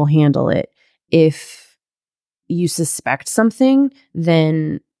else will handle it. If you suspect something,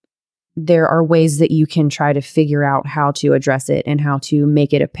 then there are ways that you can try to figure out how to address it and how to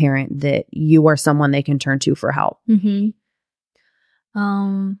make it apparent that you are someone they can turn to for help.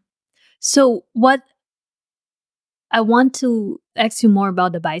 So what I want to ask you more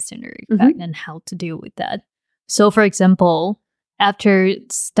about the bystander effect and how to deal with that. So, for example, after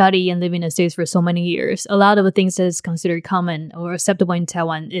study and living in the States for so many years, a lot of the things that is considered common or acceptable in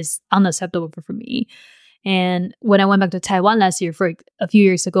Taiwan is unacceptable for me. And when I went back to Taiwan last year, for a few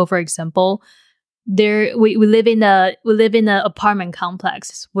years ago, for example, we live in a apartment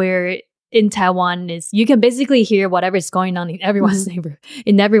complex where in Taiwan you can basically hear whatever is going on in everyone's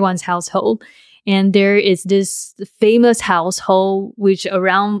in everyone's household. And there is this famous household, which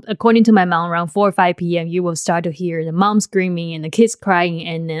according to my mom, around 4 or 5 p.m., you will start to hear the mom screaming and the kids crying,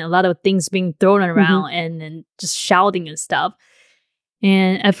 and then a lot of things being thrown around and then just shouting and stuff.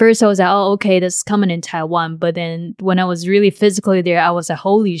 And at first I was like, oh, okay, that's common in Taiwan. But then when I was really physically there, I was like,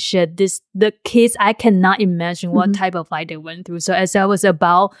 holy shit, the kids, I cannot imagine what type of life they went through. So as I was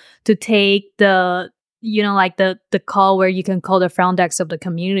about to take the call where you can call the front desk of the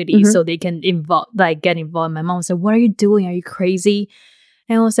community so they can get involved. My mom said, what are you doing? Are you crazy?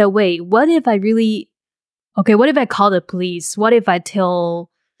 And I was like, wait, what if I call the police? What if I tell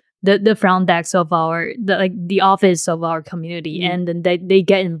the front desk of the office of our community, and then they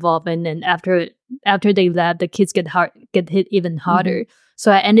get involved, and then after they left, the kids get hit even harder.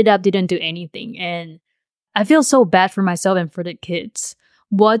 So I ended up didn't do anything, and I feel so bad for myself and for the kids.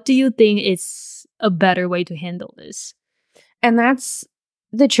 What do you think is a better way to handle this? And that's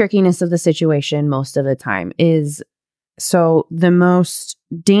the trickiness of the situation most of the time is, so the most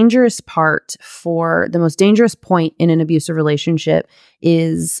dangerous point in an abusive relationship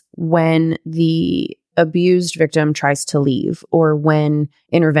is when the abused victim tries to leave or when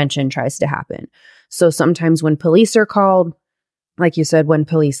intervention tries to happen. So sometimes when police are called, like you said, when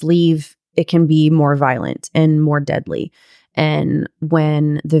police leave, it can be more violent and more deadly. And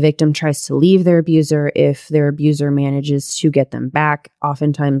when the victim tries to leave their abuser, if their abuser manages to get them back,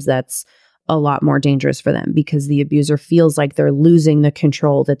 oftentimes that's a lot more dangerous for them because the abuser feels like they're losing the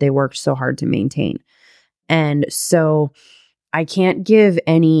control that they worked so hard to maintain. And so I can't give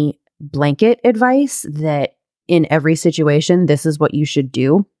any blanket advice that in every situation, this is what you should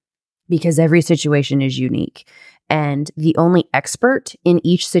do, because every situation is unique. And the only expert in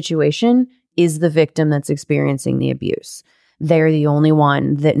each situation is the victim that's experiencing the abuse. They're the only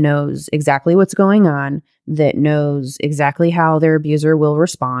one that knows exactly what's going on, that knows exactly how their abuser will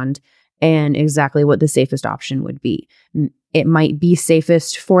respond, and exactly what the safest option would be. It might be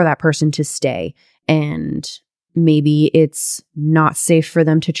safest for that person to stay, and maybe it's not safe for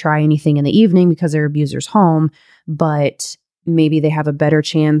them to try anything in the evening because their abuser's home, but maybe they have a better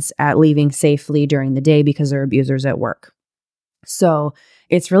chance at leaving safely during the day because their abuser's at work. So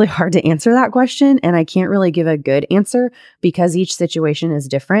it's really hard to answer that question, and I can't really give a good answer because each situation is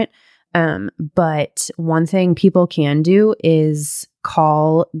different. But one thing people can do is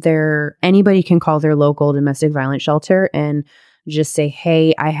anybody can call their local domestic violence shelter and just say,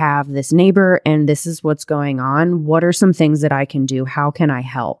 hey, I have this neighbor and this is what's going on. What are some things that I can do? How can I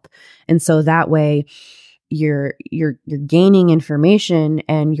help? And so that way you're gaining information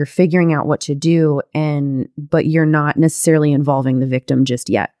and you're figuring out what to do, but you're not necessarily involving the victim just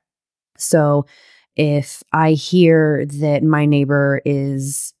yet. So if I hear that my neighbor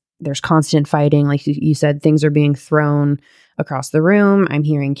there's constant fighting, like you said, things are being thrown across the room, I'm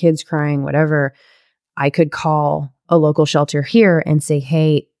hearing kids crying, whatever, I could call a local shelter here and say,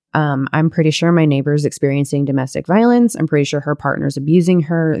 hey, I'm pretty sure my neighbor's experiencing domestic violence. I'm pretty sure her partner's abusing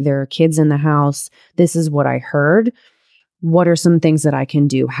her. There are kids in the house. This is what I heard. What are some things that I can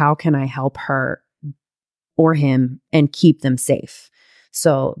do? How can I help her or him and keep them safe?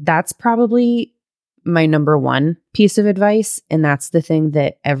 So that's probably my number one piece of advice. And that's the thing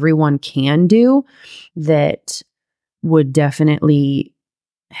that everyone can do that would definitely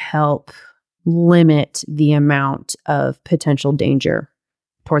help limit the amount of potential danger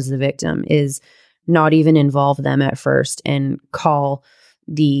towards the victim, is not even involve them at first and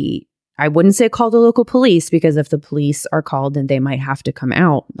I wouldn't say call the local police, because if the police are called, then they might have to come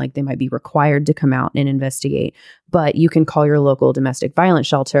out, like they might be required to come out and investigate. But you can call your local domestic violence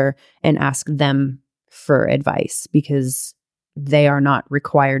shelter and ask them for advice because they are not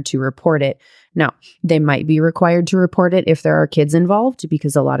required to report it. Now, they might be required to report it if there are kids involved,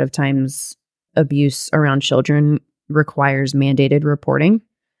 because a lot of times abuse around children requires mandated reporting.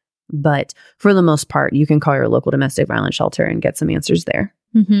 But for the most part, you can call your local domestic violence shelter and get some answers there.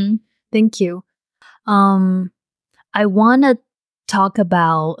 Mm-hmm. Thank you. I want to talk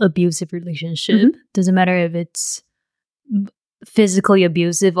about abusive relationship. Mm-hmm. Doesn't matter if it's physically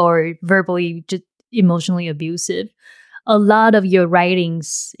abusive or verbally, just emotionally abusive. A lot of your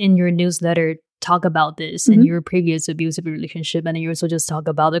writings in your newsletter talk about this in your previous abusive relationship, and then you also just talk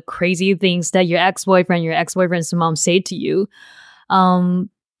about the crazy things that your ex-boyfriend's mom say to you.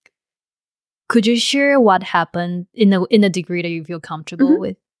 Could you share what happened in a degree that you feel comfortable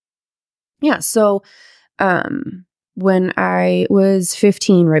with? Yeah. So when I was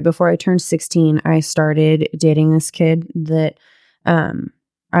 15, right before I turned 16, I started dating this kid that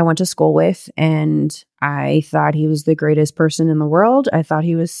I went to school with, and I thought he was the greatest person in the world. I thought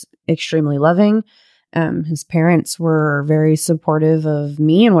he was extremely loving. His parents were very supportive of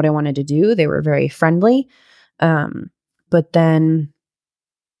me and what I wanted to do. They were very friendly. But then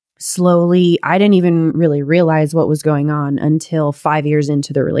slowly, I didn't even really realize what was going on until 5 years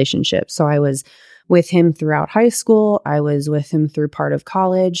into the relationship. So I was with him throughout high school. I was with him through part of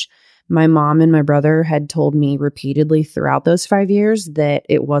college. My mom and my brother had told me repeatedly throughout those 5 years that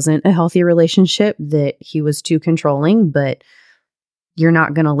it wasn't a healthy relationship, that he was too controlling, but you're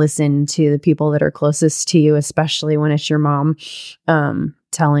not going to listen to the people that are closest to you, especially when it's your mom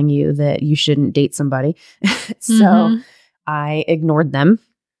telling you that you shouldn't date somebody. So I ignored them.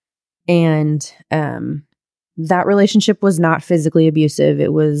 And that relationship was not physically abusive.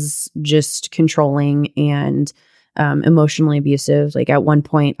 It was just controlling and emotionally abusive. Like at one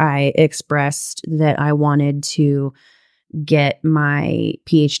point, I expressed that I wanted to get my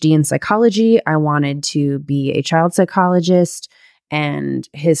PhD in psychology. I wanted to be a child psychologist. And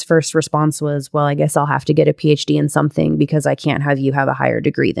his first response was, well, I guess I'll have to get a PhD in something because I can't have you have a higher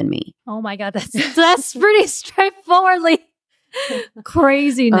degree than me. Oh my God, that's pretty straightforwardly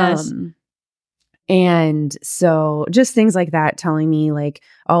craziness. And so just things like that telling me like,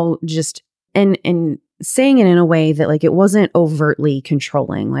 oh, just, and saying it in a way that like, it wasn't overtly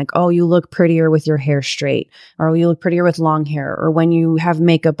controlling. Like, oh, you look prettier with your hair straight, or you look prettier with long hair, or when you have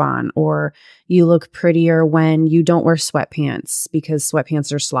makeup on, or you look prettier when you don't wear sweatpants because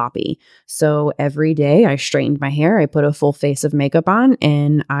sweatpants are sloppy. So every day I straightened my hair, I put a full face of makeup on,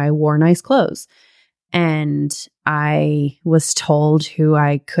 and I wore nice clothes. And I was told who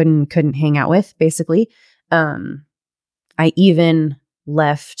I couldn't hang out with, basically. I even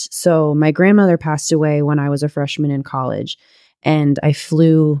left. So my grandmother passed away when I was a freshman in college, and I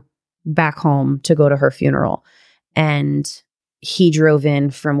flew back home to go to her funeral. And he drove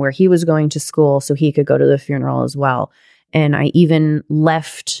in from where he was going to school so he could go to the funeral as well. And I even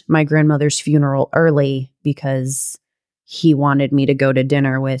left my grandmother's funeral early because he wanted me to go to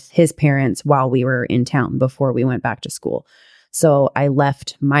dinner with his parents while we were in town before we went back to school. So I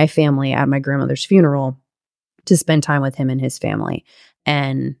left my family at my grandmother's funeral to spend time with him and his family.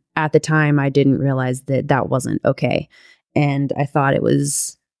 And at the time, I didn't realize that that wasn't okay. And I thought it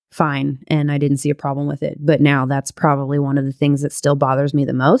was fine and I didn't see a problem with it. But now that's probably one of the things that still bothers me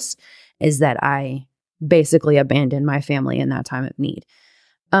the most, is that I basically abandoned my family in that time of need.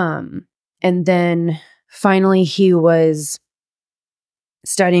 And then finally, he was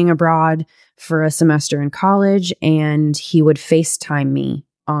studying abroad for a semester in college, and he would FaceTime me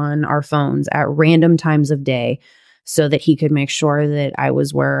on our phones at random times of day so that he could make sure that I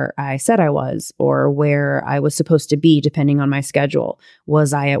was where I said I was, or where I was supposed to be, depending on my schedule.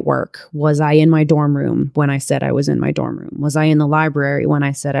 Was I at work? Was I in my dorm room when I said I was in my dorm room? Was I in the library when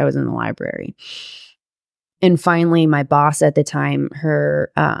I said I was in the library? And finally, my boss at the time,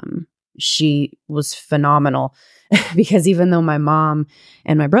 she was phenomenal because even though my mom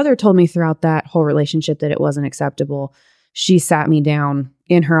and my brother told me throughout that whole relationship that it wasn't acceptable, she sat me down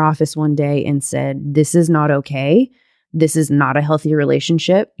in her office one day and said, "This is not okay. This is not a healthy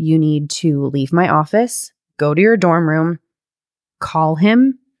relationship. You need to leave my office, go to your dorm room, call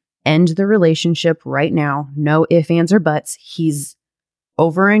him, end the relationship right now. No ifs, ands, or buts. He's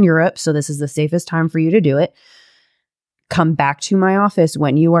over in Europe, so this is the safest time for you to do it. Come back to my office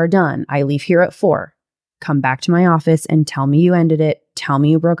when you are done. I leave here at 4. Come back to my office and tell me you ended it. Tell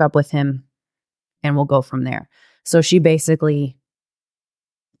me you broke up with him, and we'll go from there." So she basically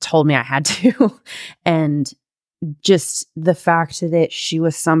told me I had to. And just the fact that she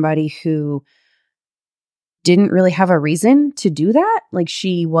was somebody who didn't really have a reason to do that. Like,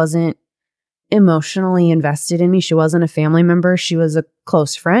 she wasn't emotionally invested in me. She wasn't a family member. She was a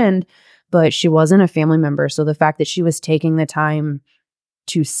close friend, but she wasn't a family member. So the fact that she was taking the time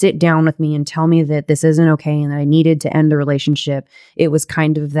to sit down with me and tell me that this isn't okay and that I needed to end the relationship, it was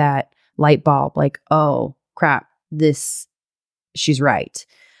kind of that light bulb, like, oh crap, she's right.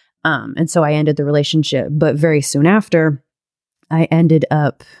 And so I ended the relationship. But very soon after, I ended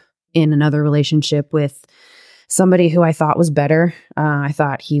up in another relationship with somebody who I thought was better. I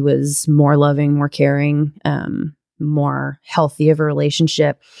thought he was more loving, more caring, more healthy of a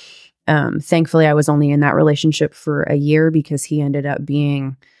relationship. Thankfully, I was only in that relationship for a year because he ended up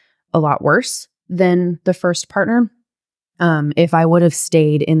being a lot worse than the first partner. If I would have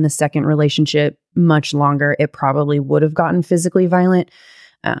stayed in the second relationship much longer, it probably would have gotten physically violent.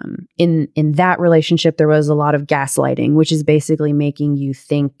 In that relationship, there was a lot of gaslighting, which is basically making you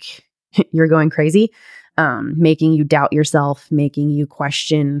think you're going crazy, making you doubt yourself, making you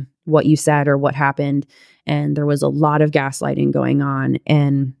question what you said or what happened. And there was a lot of gaslighting going on.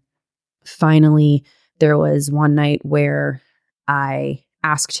 And finally, there was one night where I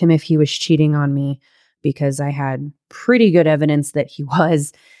asked him if he was cheating on me because I had pretty good evidence that he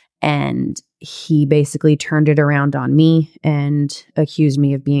was. And he basically turned it around on me and accused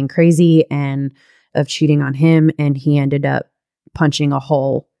me of being crazy and of cheating on him. And he ended up punching a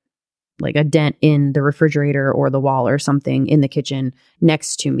hole, like a dent in the refrigerator or the wall or something in the kitchen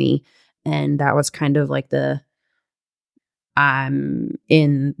next to me. And that was kind of like I'm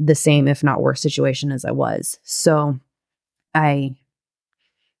in the same, if not worse situation as I was. So I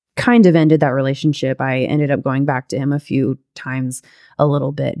kind of ended that relationship. I ended up going back to him a few times a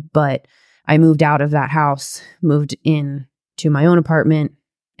little bit, but I moved out of that house, moved in to my own apartment,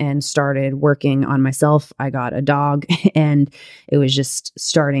 and started working on myself. I got a dog and it was just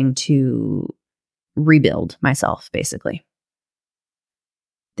starting to rebuild myself, basically.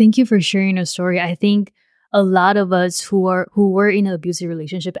 Thank you for sharing your story. I think a lot of us who were in an abusive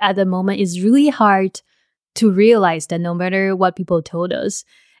relationship at the moment, is really hard to realize that no matter what people told us.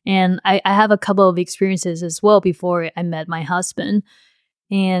 And I have a couple of experiences as well before I met my husband.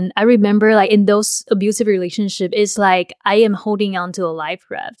 And I remember like in those abusive relationships, it's like I am holding on to a life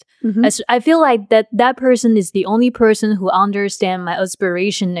raft. As I feel like that person is the only person who understands my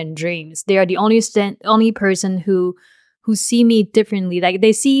aspiration and dreams. They are the only person who see me differently. Like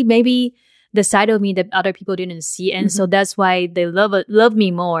they see maybe the side of me that other people didn't see. And so that's why they love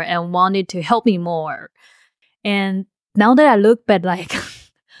me more and wanted to help me more. And now that I look back, like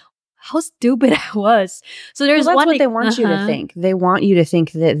how stupid I was. So there's that's one what they want you to think. They want you to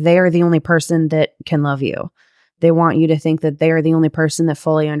think that they are the only person that can love you. They want you to think that they are the only person that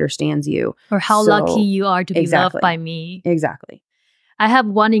fully understands you. Or how lucky you are to be loved by me. Exactly. I have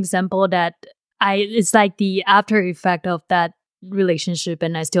one example that it's like the after effect of that relationship,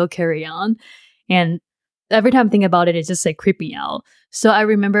 and I still carry on. And every time I think about it, it's just like creeping out. So I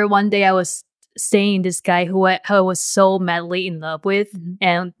remember one day I was seeing this guy who I was so madly in love with,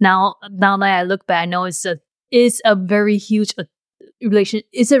 and now that I look back, I know it's a very huge relation.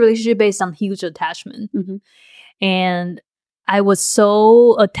 It's a relationship based on huge attachment, and I was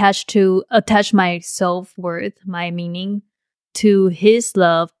so attached my self-worth, my meaning to his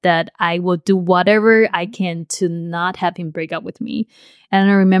love, that I will do whatever I can to not have him break up with me. And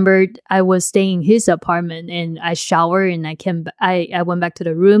I remember I was staying in his apartment, and I showered, and I went back to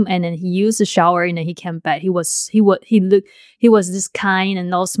the room, and then he used the shower, and then he came back. He was this kind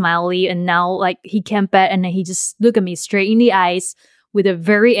and all smiley, and now like he came back, and then he just looked at me straight in the eyes with a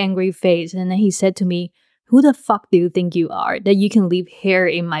very angry face, and then he said to me, "Who the fuck do you think you are that you can leave hair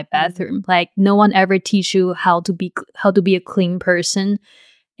in my bathroom? Like no one ever teach you how to be a clean person."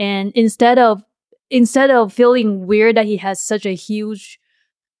 And instead of feeling weird that he has such a huge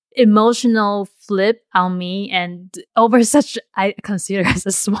emotional flip on me and over such I consider as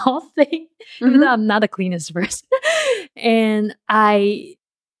a small thing, even though I'm not the cleanest person, and I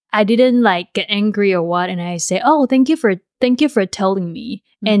didn't like get angry or what, and I say, "Oh, thank you for telling me."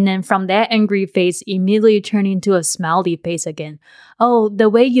 And then from that angry face immediately turned into a smiley face again. "Oh, the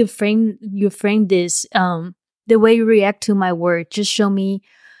way you frame this, the way you react to my word, just show me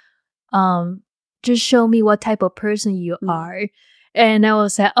what type of person you are." And I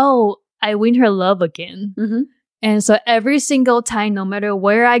was like, "Oh, I win her love again." And so every single time, no matter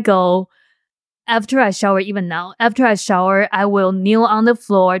where I go, after I shower, even now, after I shower, I will kneel on the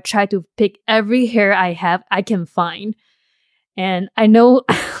floor, try to pick every hair I can find. And I know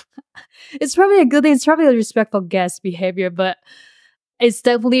it's probably a good thing. It's probably a respectful guest behavior, but it's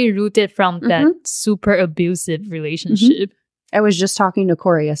definitely rooted from that super abusive relationship. I was just talking to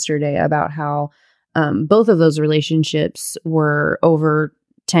Corey yesterday about how both of those relationships were over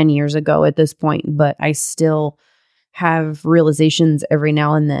 10 years ago at this point, but I still have realizations every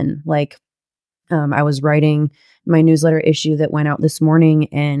now and then. Like I was writing my newsletter issue that went out this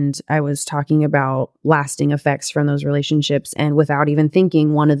morning, and I was talking about lasting effects from those relationships. And without even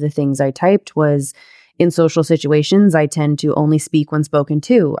thinking, one of the things I typed was, in social situations, I tend to only speak when spoken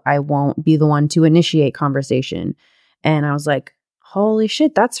to. I won't be the one to initiate conversation. And I was like, holy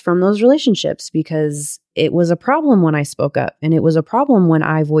shit, that's from those relationships, because it was a problem when I spoke up, and it was a problem when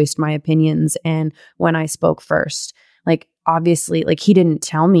I voiced my opinions and when I spoke first. Like, obviously, like he didn't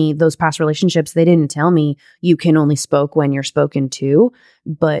tell me, those past relationships, they didn't tell me you can only spoke when you're spoken to,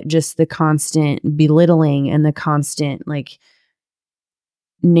 but just the constant belittling and the constant like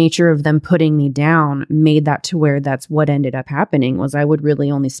nature of them putting me down made that to where that's what ended up happening, was I would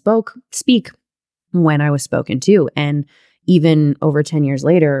really only speak when I was spoken to. And even over 10 years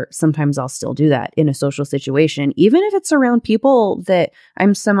later, sometimes I'll still do that in a social situation, even if it's around people that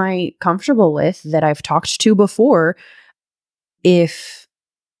I'm semi-comfortable with, that I've talked to before. If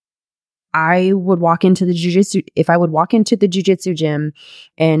I would walk into the jiu-jitsu gym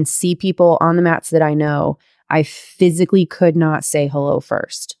and see people on the mats that I know, I physically could not say hello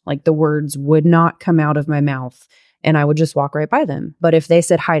first. Like the words would not come out of my mouth, and I would just walk right by them. But if they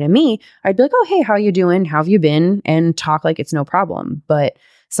said hi to me, I'd be like, "Oh, hey, how you doing? How have you been?" and talk like it's no problem. But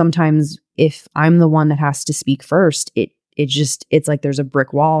sometimes if I'm the one that has to speak first, it's like there's a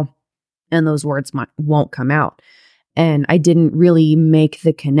brick wall and those words won't come out. And I didn't really make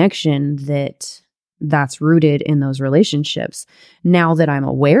the connection that that's rooted in those relationships. Now that I'm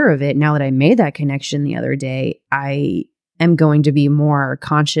aware of it, now that I made that connection the other day, I am going to be more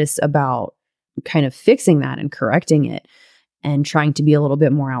conscious about kind of fixing that and correcting it. and trying to be a little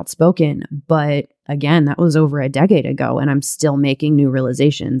bit more outspoken. But again, that was over a decade ago, and I'm still making new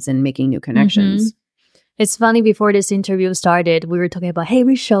realizations and making new connections. It's funny, before this interview started, we were talking about, hey,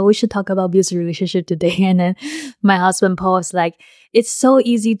 Rychelle, we should talk about abusive relationship today. And then my husband, Paul, was like, it's so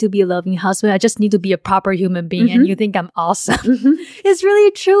easy to be a loving husband. I just need to be a proper human being. And you think I'm awesome. It's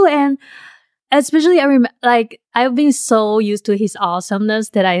really true. And especially, I've been so used to his awesomeness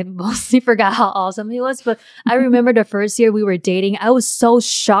that I mostly forgot how awesome he was. But I remember the first year we were dating, I was so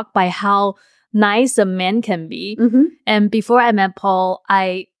shocked by how nice a man can be. And before I met Paul,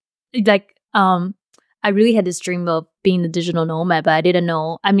 I really had this dream of being a digital nomad, but I didn't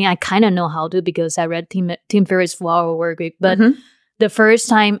know. I mean, I kind of know how to because I read Tim Ferriss' 4-Hour Workweek. But the first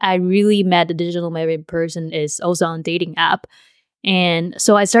time I really met a digital nomad in person is also on a dating app. And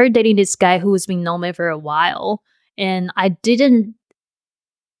so I started dating this guy who was being nomad for a while. And I didn't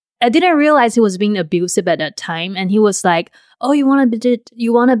realize he was being abusive at that time. And he was like, oh, you want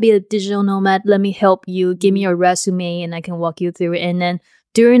to be a digital nomad? Let me help you. Give me your resume and I can walk you through it. And then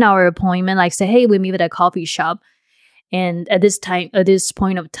during our appointment, like say, hey, we meet at a coffee shop. And at this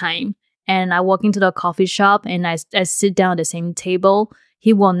point of time, and I walk into the coffee shop and I sit down at the same table,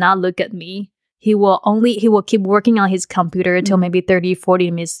 he will not look at me. He will keep working on his computer until maybe 30,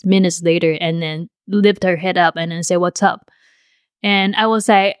 40 minutes later, and then lift her head up and then say, what's up? And I was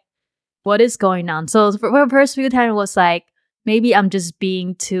like, what is going on? So for the first few times, it was like, maybe I'm just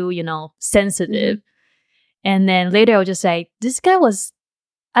being too, sensitive. And then later I was just like,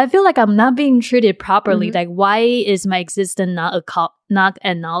 I feel like I'm not being treated properly. Like, why is my existence not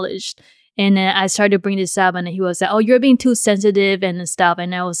acknowledged? And then I started to bring this up, and he was like, oh, you're being too sensitive and stuff.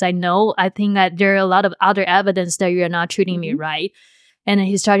 And I was like, no, I think that there are a lot of other evidence that you're not treating me right. And then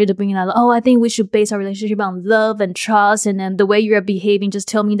he started to bring it out, oh, I think we should base our relationship on love and trust. And then the way you're behaving, just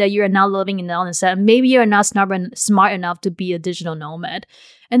tell me that you're not loving enough. And said, maybe you're not smart enough to be a digital nomad.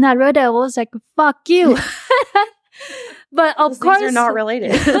 And I read that, I was like, fuck you. But of course, they're not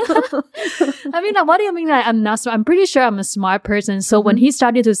related. I mean, what do you mean that I'm not smart? I'm pretty sure I'm a smart person. So when he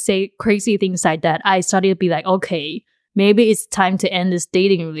started to say crazy things like that, I started to be like, okay, maybe it's time to end this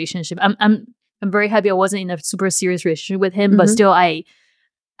dating relationship. I'm very happy I wasn't in a super serious relationship with him, but still, I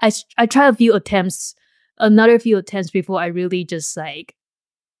tried another few attempts before I really just like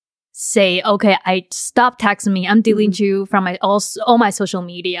say, okay, I stop texting me. I'm deleting you from all my social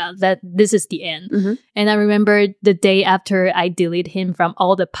media. That this is the end. And I remember the day after I delete him from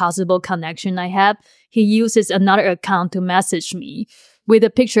all the possible connection I have, he uses another account to message me with a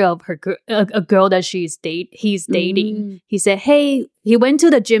picture of a girl that he's dating. He said, hey, he went to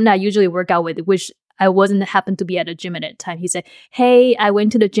the gym that I usually work out with, which I wasn't happened to be at a gym at that time. He said, hey, I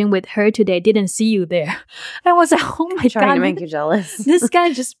went to the gym with her today. Didn't see you there. I was like, oh my God. Trying to make you jealous. This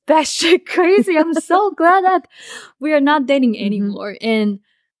guy just batshit crazy. I'm so glad that we are not dating anymore. And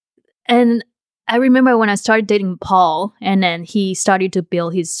I remember when I started dating Paul, and then he started to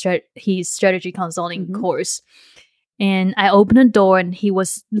build his strategy consulting course. And I opened the door, and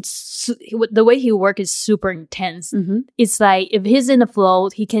the way he worked is super intense. It's like if he's in the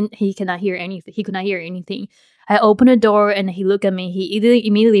flow, he cannot hear anything. He could not hear anything. I opened the door, and he looked at me. He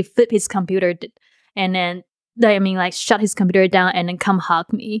immediately flipped his computer, and then shut his computer down, and then come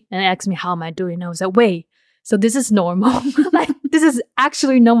hug me and ask me how am I doing. And I was like, wait, so this is normal? Like this is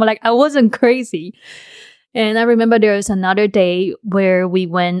actually normal. Like I wasn't crazy. And I remember there was another day where we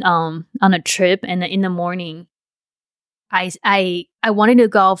went on a trip, and in the morning, I wanted to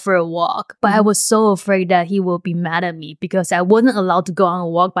go out for a walk, but I was so afraid that he will be mad at me because I wasn't allowed to go on a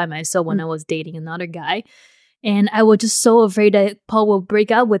walk by myself when I was dating another guy. And I was just so afraid that Paul will break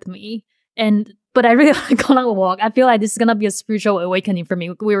up with me. But I really want to go on a walk. I feel like this is going to be a spiritual awakening for me.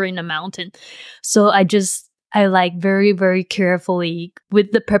 We were in a mountain. So I very, very carefully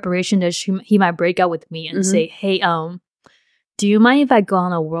with the preparation that he might break up with me and say, hey, do you mind if I go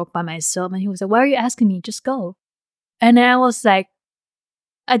on a walk by myself? And he was like, why are you asking me? Just go. And then I was like,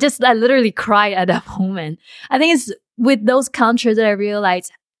 I literally cried at that moment. I think it's with those contrasts that I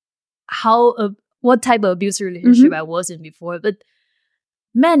realized what type of abusive relationship I was in before. But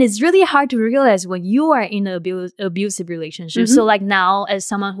man, it's really hard to realize when you are in an abusive relationship. So like now, as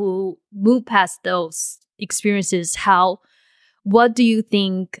someone who moved past those experiences, what do you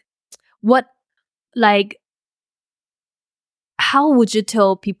think, how would you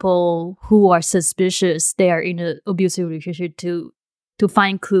tell people who are suspicious they are in an abusive relationship to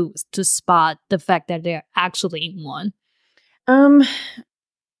find clues to spot the fact that they're actually in one?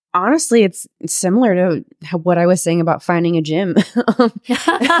 Honestly, it's similar to what I was saying about finding a gym.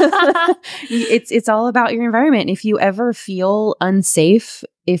 It's all about your environment. If you ever feel unsafe,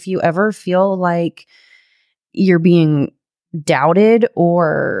 if you ever feel like you're being doubted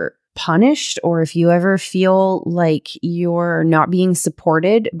or punished, or if you ever feel like you're not being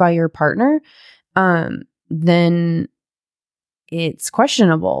supported by your partner, then it's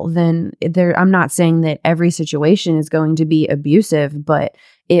questionable. Then I'm not saying that every situation is going to be abusive, but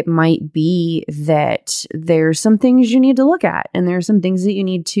it might be that there's some things you need to look at, and there's some things that you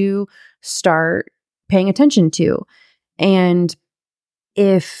need to start paying attention to. And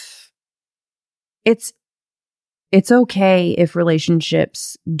if it's okay if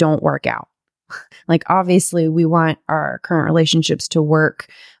relationships don't work out. Like, obviously, we want our current relationships to work,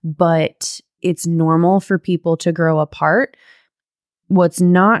 but it's normal for people to grow apart. What's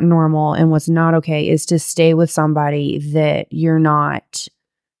not normal and what's not okay is to stay with somebody that you're not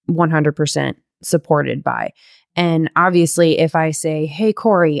 100% supported by. And obviously, if I say, hey,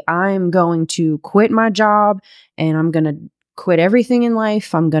 Corey, I'm going to quit my job and I'm going to quit everything in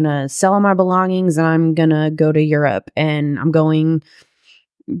life, I'm going to sell all my belongings and I'm going to go to Europe and I'm going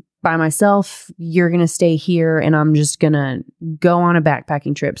by myself, you're going to stay here and I'm just going to go on a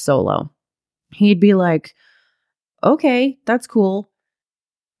backpacking trip solo. He'd be like, okay, that's cool.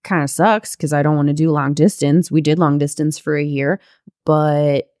 Kind of sucks because I don't want to do long distance. We did long distance for a year,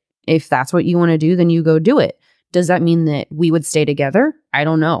 but if that's what you want to do, then you go do it. Does that mean that we would stay together? I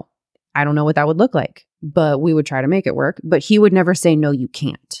don't know. I don't know what that would look like, but we would try to make it work. But he would never say, no, you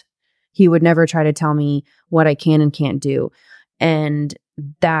can't. He would never try to tell me what I can and can't do. And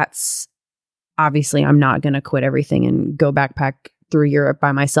that's obviously, I'm not going to quit everything and go backpack through Europe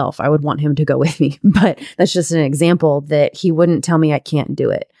by myself. I would want him to go with me. But that's just an example that he wouldn't tell me I can't do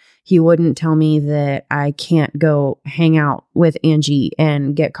it. He wouldn't tell me that I can't go hang out with Angie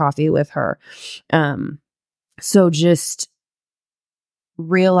and get coffee with her. So just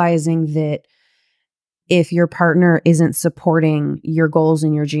realizing that if your partner isn't supporting your goals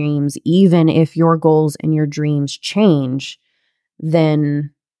and your dreams, even if your goals and your dreams change,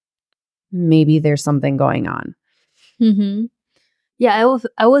 then maybe there's something going on. Mm-hmm. Yeah,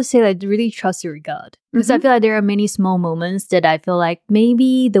 I will say, like, really trust your gut. Because I feel like there are many small moments that I feel like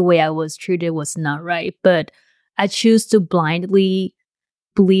maybe the way I was treated was not right. But I choose to blindly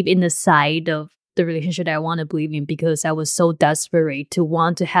believe in the side of the relationship that I want to believe in because I was so desperate to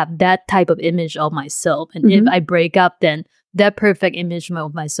want to have that type of image of myself. And if I break up, then that perfect image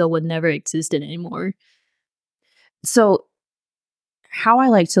of myself would never exist anymore. So how I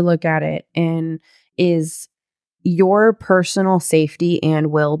like to look at it is your personal safety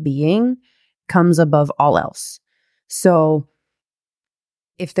and well-being comes above all else. So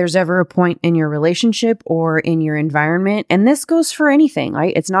if there's ever a point in your relationship or in your environment, and this goes for anything,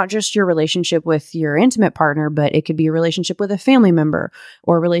 right? It's not just your relationship with your intimate partner, but it could be a relationship with a family member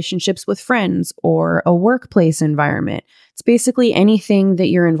or relationships with friends or a workplace environment. It's basically anything that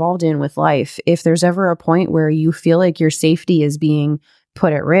you're involved in with life. If there's ever a point where you feel like your safety is being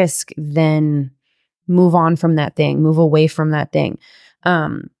put at risk, then move on from that thing, move away from that thing.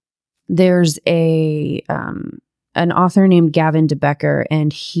 There's an author named Gavin DeBecker,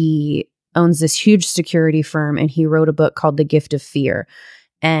 and he owns this huge security firm, and he wrote a book called The Gift of Fear.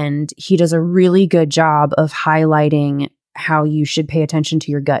 And he does a really good job of highlighting how you should pay attention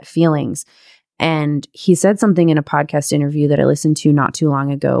to your gut feelings. And he said something in a podcast interview that I listened to not too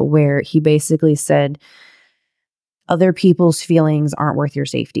long ago, where he basically said, other people's feelings aren't worth your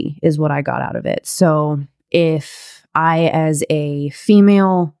safety, is what I got out of it. So if I, as a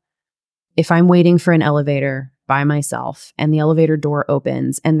female, if I'm waiting for an elevator by myself and the elevator door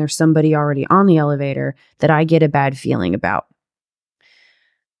opens and there's somebody already on the elevator that I get a bad feeling about,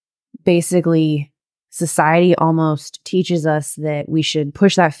 basically society almost teaches us that we should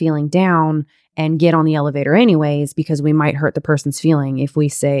push that feeling down and get on the elevator anyways, because we might hurt the person's feeling if we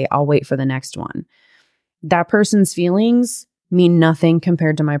say, I'll wait for the next one. That person's feelings mean nothing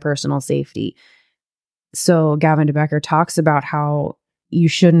compared to my personal safety. So Gavin DeBecker talks about how you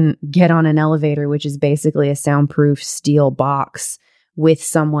shouldn't get on an elevator, which is basically a soundproof steel box, with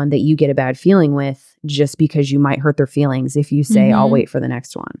someone that you get a bad feeling with just because you might hurt their feelings if you say, I'll wait for the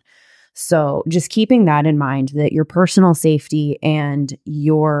next one. So just keeping that in mind, that your personal safety and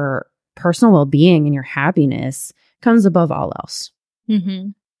your personal well-being and your happiness comes above all else.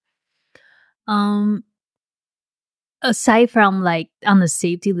 Aside from, like, on the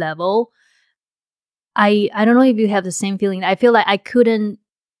safety level, I don't know if you have the same feeling. I feel like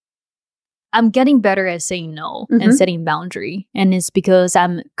I'm getting better at saying no and setting boundary. And it's because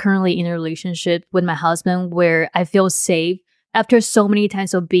I'm currently in a relationship with my husband where I feel safe after so many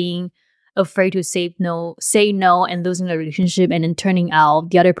times of being afraid to say no and losing the relationship, and then turning out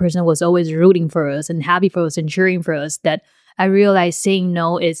the other person was always rooting for us and happy for us and cheering for us, that I realized saying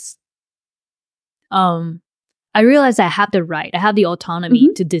no is I realized I have the right, I have the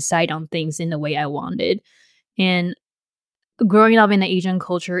autonomy to decide on things in the way I wanted. And growing up in the Asian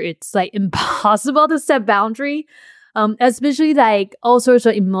culture, it's like impossible to set boundary. Especially like all sorts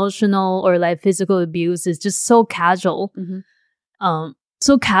of emotional or like physical abuse is just so casual.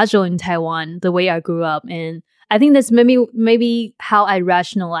 So casual in Taiwan, the way I grew up. And I think that's maybe how I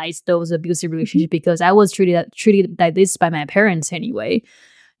rationalize those abusive relationships, because I was treated like this by my parents anyway.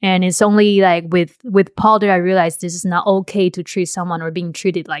 And it's only like with Paul that I realized this is not okay to treat someone or being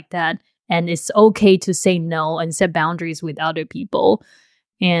treated like that. And it's okay to say no and set boundaries with other people.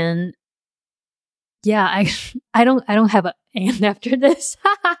 And yeah, I don't have an and after this.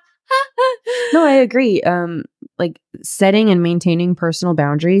 No, I agree. Like setting and maintaining personal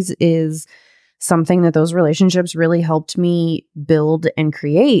boundaries is something that those relationships really helped me build and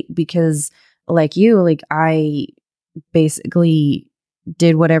create, because like you, like I basically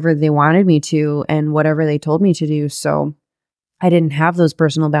did whatever they wanted me to and whatever they told me to do. So I didn't have those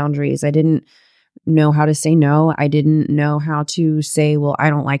personal boundaries. I didn't know how to say no. I didn't know how to say, well, I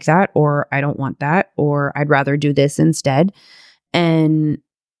don't like that, or I don't want that, or I'd rather do this instead. And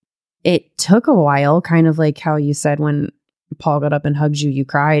it took a while, kind of like how you said when Paul got up and hugged you, you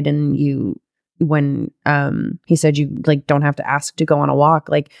cried, and when he said you like don't have to ask to go on a walk,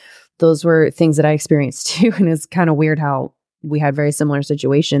 like those were things that I experienced too. And it's kind of weird how we had very similar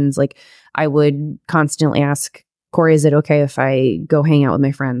situations. Like I would constantly ask Corey, is it okay if I go hang out with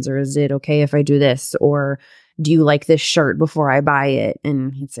my friends? Or is it okay if I do this? Or do you like this shirt before I buy it?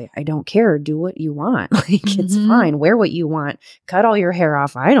 And he'd say, I don't care. Do what you want. Like, it's fine. Wear what you want. Cut all your hair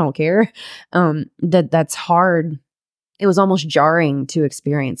off. I don't care. That's hard. It was almost jarring to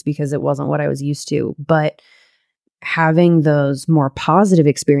experience because it wasn't what I was used to. But having those more positive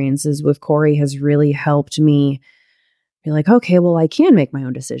experiences with Corey has really helped me be like, okay, well, I can make my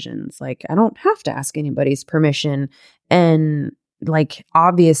own decisions. Like, I don't have to ask anybody's permission. And like,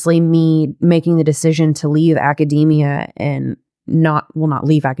 obviously me making the decision to leave academia and not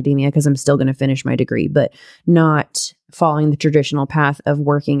leave academia because I'm still going to finish my degree, but not following the traditional path of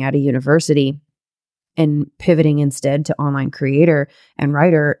working at a university and pivoting instead to online creator and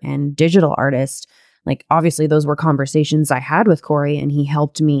writer and digital artist. Like, obviously those were conversations I had with Corey, and he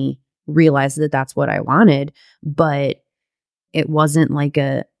helped me realize that that's what I wanted. But it wasn't like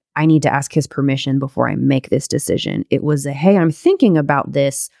I need to ask his permission before I make this decision. It was hey, I'm thinking about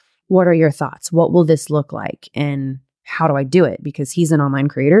this. What are your thoughts? What will this look like? And how do I do it? Because he's an online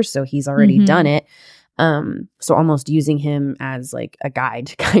creator, so he's already done it. So almost using him as like a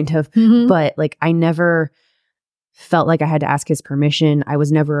guide kind of, but like I never felt like I had to ask his permission. I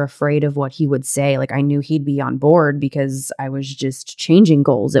was never afraid of what he would say. Like I knew he'd be on board because I was just changing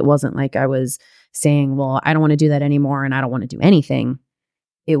goals. It wasn't like I was saying, well, I don't want to do that anymore and I don't want to do anything.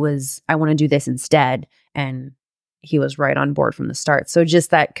 It was, I want to do this instead. And he was right on board from the start. So just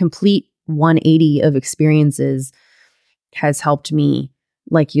that complete 180 of experiences has helped me,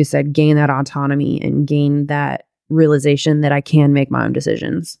 like you said, gain that autonomy and gain that realization that I can make my own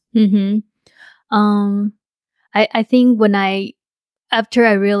decisions. I think after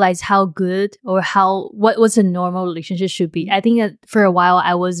I realized how good or what was a normal relationship should be, I think that for a while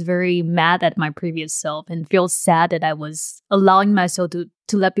I was very mad at my previous self and feel sad that I was allowing myself to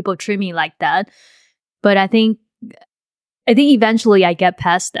let people treat me like that. But I think eventually I get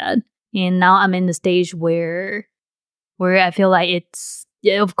past that, and now I'm in the stage where I feel like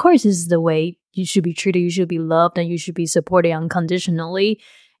of course this is the way you should be treated. You should be loved and you should be supported unconditionally.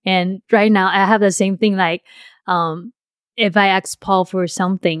 And right now I have the same thing. Like, if I ask Paul for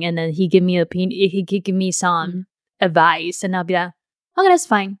something and then he give me some advice, and I'll be like, okay, that's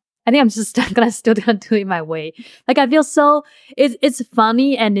fine. I think I'm just still gonna do it my way. Like I feel so it's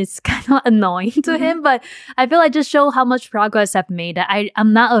funny and it's kind of annoying to him, but I feel like just show how much progress I've made. That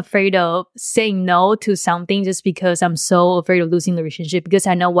I'm not afraid of saying no to something just because I'm so afraid of losing the relationship, because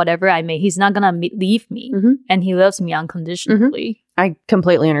I know whatever I make, he's not gonna leave me, and he loves me unconditionally. I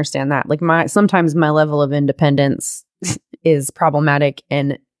completely understand that. Like sometimes my level of independence is problematic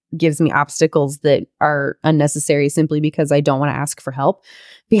and gives me obstacles that are unnecessary simply because I don't want to ask for help,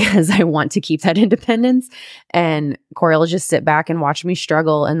 because I want to keep that independence. And Corey will just sit back and watch me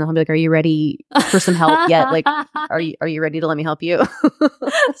struggle, and then he'll be like, are you ready for some help yet? Like, are you ready to let me help you?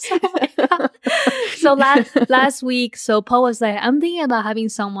 So last week, so Paul was like, I'm thinking about hiring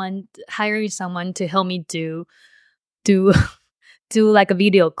someone to help me do like a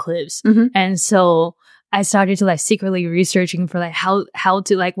video clips. And so I started to like secretly researching for like how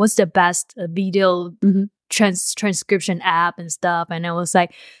to like what's the best video transcription app and stuff. And I was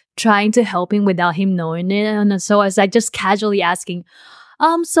like trying to help him without him knowing it. And so I was like just casually asking,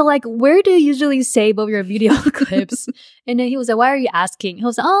 so like, where do you usually save all your video clips? And then he was like, why are you asking? He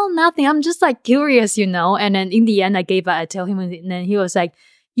was like, oh, nothing. I'm just like curious, And then in the end, I tell him, and then he was like,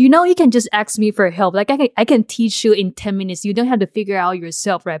 you can just ask me for help. Like I can teach you in 10 minutes. You don't have to figure out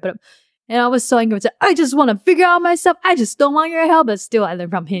yourself, right? And I was so angry. I was like, I just want to figure out myself. I just don't want your help. But still, I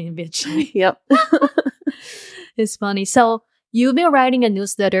learned from him eventually. Yep. It's funny. So you've been writing a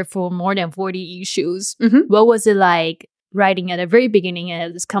newsletter for more than 40 issues. Mm-hmm. What was it like writing at the very beginning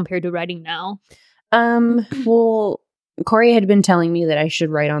as compared to writing now? Well, Corey had been telling me that I should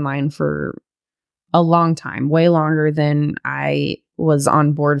write online for a long time, way longer than I was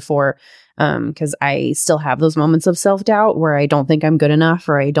on board for, because I still have those moments of self-doubt where I don't think I'm good enough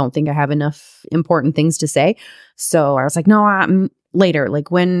or I don't think I have enough important things to say. So I was like, no, later, like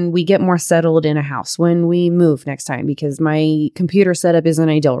when we get more settled in a house, when we move next time, because my computer setup isn't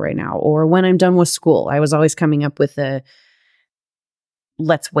ideal right now, or when I'm done with school. I was always coming up with a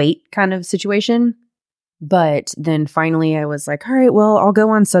let's wait kind of situation. But then finally I was like, all right, well, I'll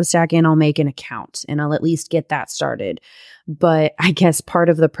go on Substack and I'll make an account and I'll at least get that started. But I guess part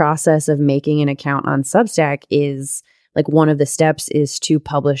of the process of making an account on Substack is like one of the steps is to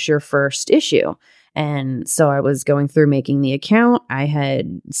publish your first issue. And so I was going through making the account. I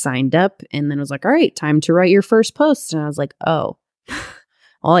had signed up and then was like, all right, time to write your first post. And I was like, oh,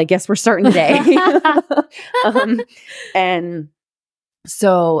 well, I guess we're starting today. And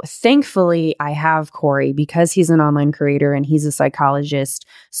so thankfully I have Corey because he's an online creator and he's a psychologist.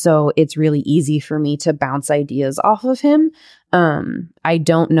 So it's really easy for me to bounce ideas off of him. I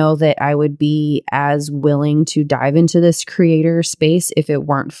don't know that I would be as willing to dive into this creator space if it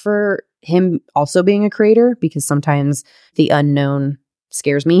weren't for him also being a creator, because sometimes the unknown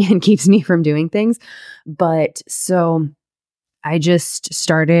scares me and keeps me from doing things. But so I just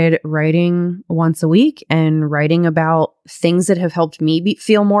started writing once a week and writing about things that have helped me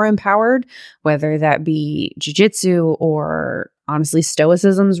feel more empowered, whether that be jujitsu or honestly,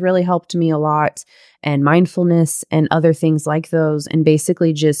 stoicism's really helped me a lot, and mindfulness and other things like those. And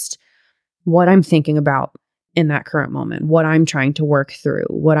basically just what I'm thinking about in that current moment, what I'm trying to work through,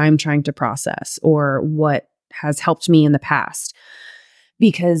 what I'm trying to process, or what has helped me in the past.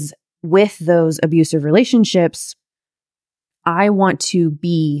 Because with those abusive relationships, I want to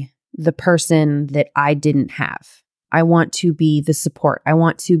be the person that I didn't have. I want to be the support. I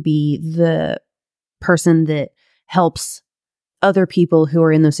want to be the person that helps other people who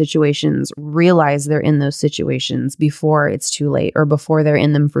are in those situations realize they're in those situations before it's too late or before they're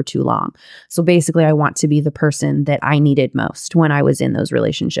in them for too long. So basically, I want to be the person that I needed most when I was in those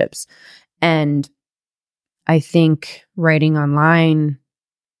relationships. And I think writing online,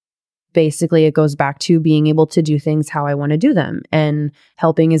 basically, it goes back to being able to do things how I want to do them and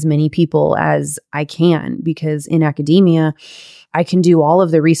helping as many people as I can. Because in academia, I can do all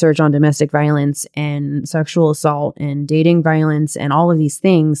of the research on domestic violence and sexual assault and dating violence and all of these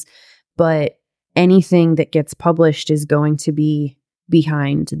things. But anything that gets published is going to be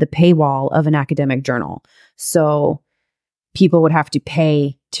behind the paywall of an academic journal. So people would have to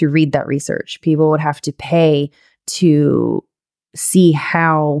pay to read that research. People would have to pay to see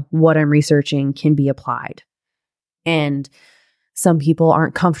how what I'm researching can be applied. And some people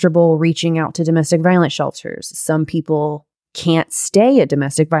aren't comfortable reaching out to domestic violence shelters. Some people can't stay at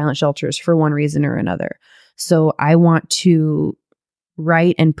domestic violence shelters for one reason or another. So I want to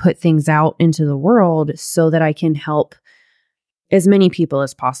write and put things out into the world so that I can help as many people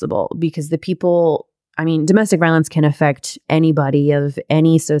as possible, because domestic violence can affect anybody of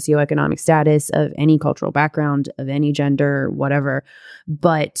any socioeconomic status, of any cultural background, of any gender, whatever,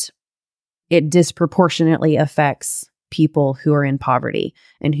 but it disproportionately affects people who are in poverty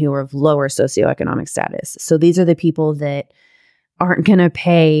and who are of lower socioeconomic status. So these are the people that aren't going to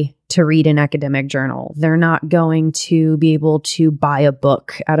pay to read an academic journal. They're not going to be able to buy a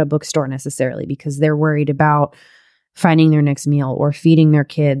book at a bookstore necessarily because they're worried about finding their next meal or feeding their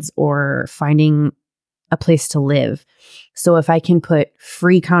kids or finding a place to live. So if I can put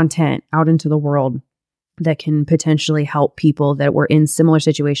free content out into the world that can potentially help people that were in similar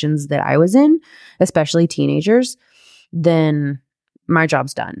situations that I was in, especially teenagers, then my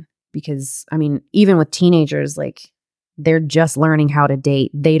job's done. Because even with teenagers, like, they're just learning how to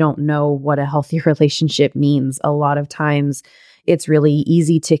date. They don't know what a healthy relationship means. A lot of times it's really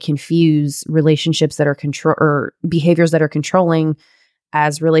easy to confuse relationships that are or behaviors that are controlling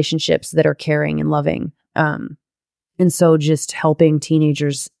as relationships that are caring and loving. And so just helping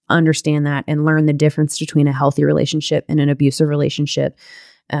teenagers understand that and learn the difference between a healthy relationship and an abusive relationship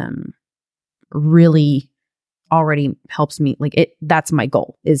really already helps me. That's my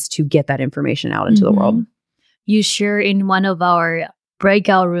goal, is to get that information out into the world. You share in one of our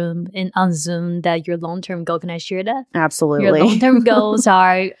breakout room on Zoom that your long-term goal. Can I share that? Absolutely. Your long-term goals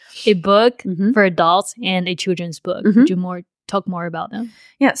are a book Mhm. for adults and a children's book. Mhm. Could you talk more about them?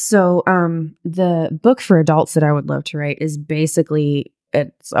 Yeah. So the book for adults that I would love to write is basically,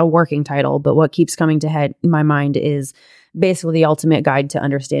 it's a working title, but what keeps coming to my mind is basically the ultimate guide to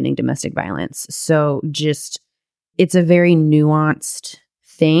understanding domestic violence. So it's a very nuanced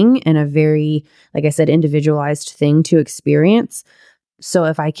thing and a very, like I said, individualized thing to experience. So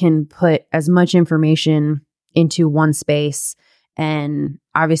if I can put as much information into one space, and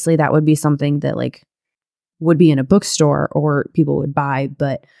obviously that would be something that like would be in a bookstore or people would buy,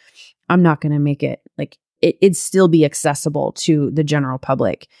 but I'm not going to make it like it'd still be accessible to the general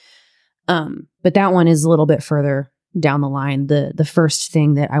public. But that one is a little bit further down the line. The first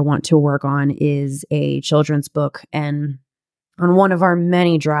thing that I want to work on is a children's book. And on one of our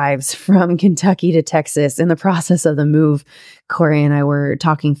many drives from Kentucky to Texas, in the process of the move, Corey and I were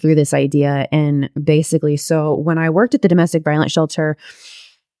talking through this idea. And basically, so when I worked at the domestic violence shelter,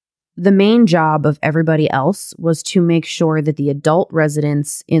 the main job of everybody else was to make sure that the adult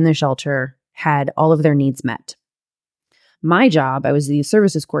residents in the shelter had all of their needs met. My job, I was the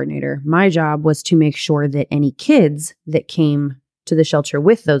services coordinator. My job was to make sure that any kids that came to the shelter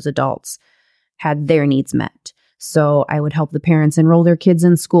with those adults had their needs met. So I would help the parents enroll their kids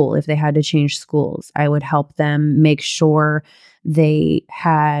in school if they had to change schools. I would help them make sure they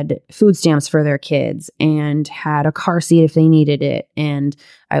had food stamps for their kids and had a car seat if they needed it. And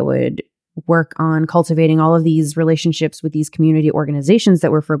I would work on cultivating all of these relationships with these community organizations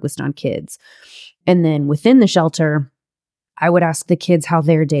that were focused on kids. And then within the shelter, I would ask the kids how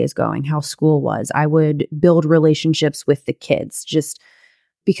their day is going, how school was. I would build relationships with the kids just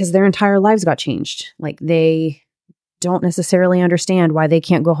because their entire lives got changed. Like they don't necessarily understand why they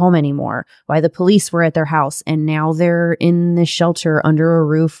can't go home anymore, why the police were at their house and now they're in the shelter under a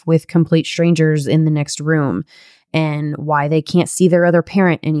roof with complete strangers in the next room, and why they can't see their other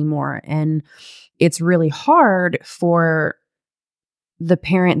parent anymore. And it's really hard for the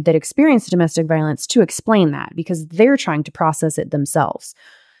parent that experienced domestic violence to explain that because they're trying to process it themselves.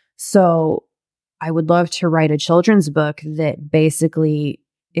 So I would love to write a children's book that basically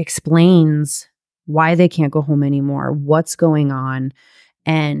explains why they can't go home anymore, what's going on,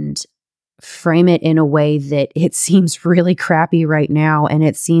 and frame it in a way that it seems really crappy right now. And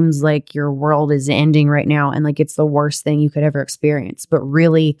it seems like your world is ending right now. And like it's the worst thing you could ever experience. But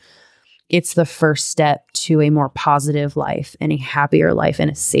really, it's the first step to a more positive life and a happier life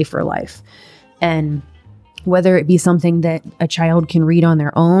and a safer life. And whether it be something that a child can read on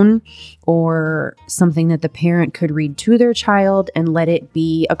their own or something that the parent could read to their child and let it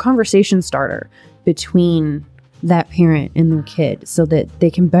be a conversation starter between that parent and their kid so that they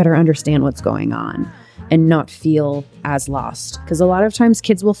can better understand what's going on and not feel as lost. Because a lot of times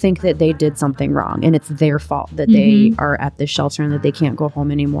kids will think that they did something wrong and it's their fault that they are at this shelter and that they can't go home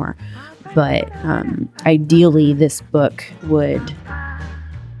anymore. But ideally, this book would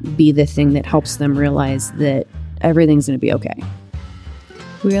be the thing that helps them realize that everything's going to be okay.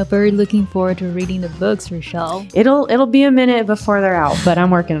 We are very looking forward to reading the books, Rychelle. It'll be a minute before they're out, but I'm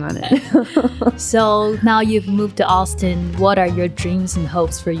working on it. So now you've moved to Austin. What are your dreams and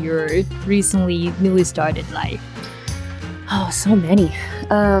hopes for your recently newly started life? Oh, so many.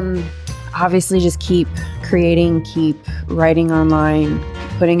 Obviously, just keep creating, keep writing online,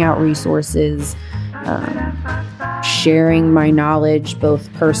 putting out resources, sharing my knowledge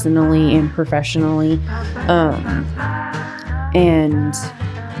both personally and professionally, and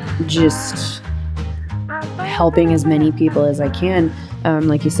just helping as many people as I can.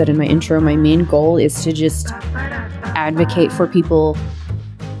 Like you said in my intro, my main goal is to just advocate for people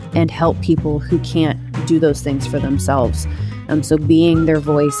and help people who can't do those things for themselves. So being their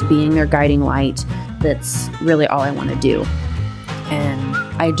voice, being their guiding light, that's really all I want to do. And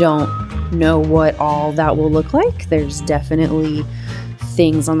I don't know what all that will look like. There's definitely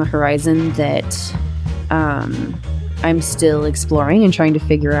things on the horizon that I'm still exploring and trying to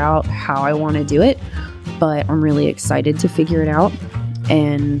figure out how I want to do it. But I'm really excited to figure it out,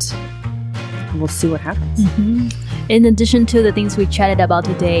 and we'll see what happens. Mm-hmm. In addition to the things we chatted about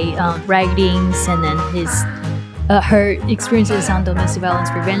today, writings and then her experiences on domestic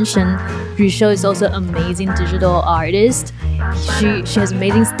violence prevention, Rychelle is also an amazing digital artist. She has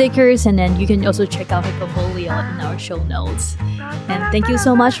amazing stickers, and then you can also check out her portfolio in our show notes. And thank you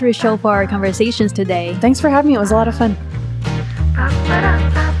so much, Rychelle, for our conversations today. Thanks for having me. It was a lot of fun.